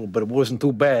ass a little, but it wasn't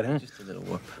too bad, huh? Just a little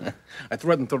whoop. I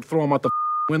threatened to throw him out the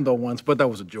window once, but that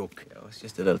was a joke. Yeah, it was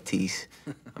just a little tease.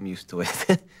 I'm used to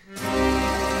it.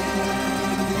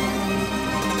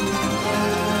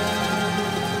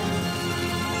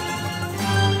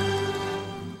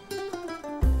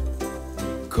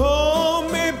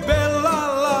 Come bella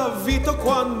la vita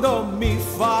quando mi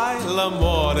fai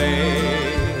l'amore.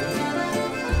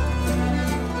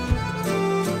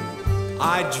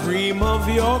 I dream of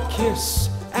your kiss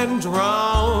and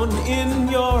drown in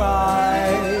your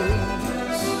eyes.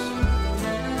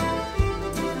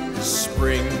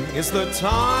 Spring is the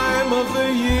time of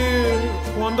the year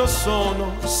quando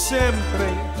sono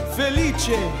sempre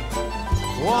felice,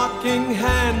 walking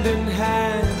hand in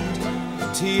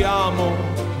hand. Ti amo,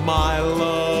 my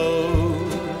love.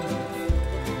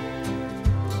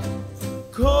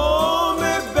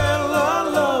 Come bella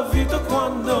la vita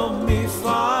quando mi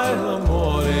fai l'amore.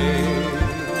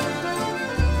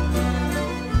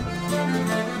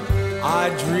 I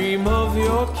dream of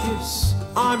your kiss,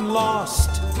 I'm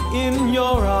lost in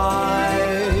your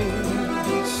eyes.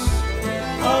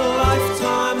 A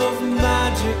lifetime of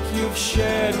magic you've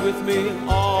shared with me,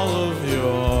 all of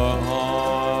your heart.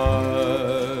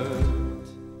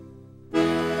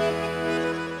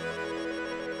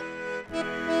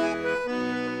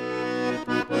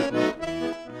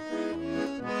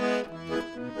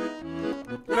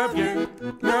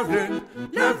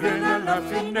 La viene alla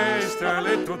finestra,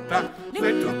 le tutta,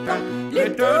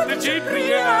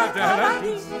 cipriata,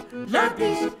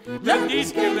 la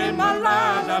dis che le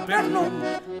malata per non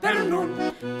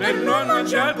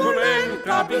mangiar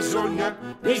polenta,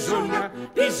 bisogna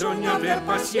aver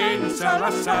pazienza,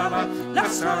 la sala,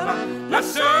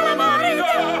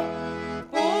 marito.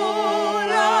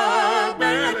 Ora,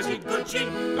 bella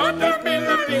cinconcin, con la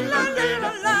bella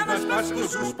lera, ma spasco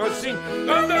su spassin,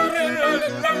 con la bella.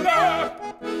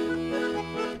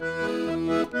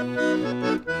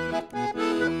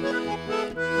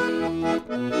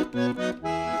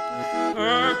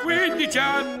 A 15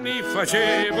 anni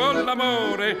facevo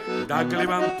l'amore, da che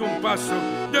levanto un passo,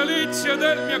 delizia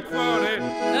del mio cuore.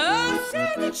 A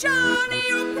 16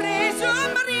 anni ho preso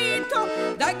un marito,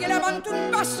 da che levanto un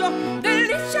passo,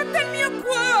 delizia del mio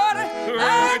cuore.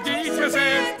 A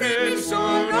 17 mi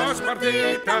sono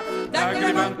spartita, da che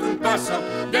levanto un passo,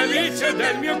 delizia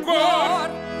del mio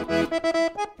cuore.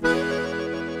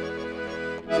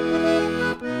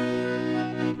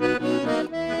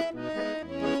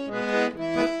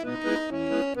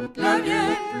 La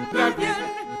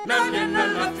viene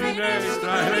alla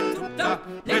finestra, è tutta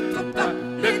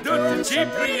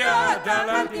cipriata,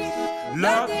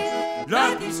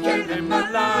 la dis che è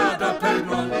malata per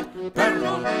non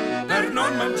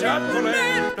mangiar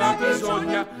polenta,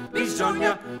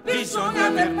 bisogna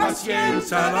aver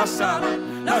pazienza, la sala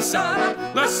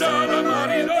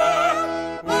marito.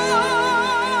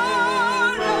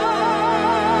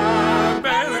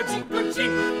 Bella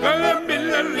cinconcin, con la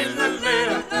milla lilla,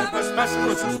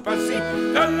 spasco su spassi,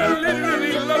 la lilla.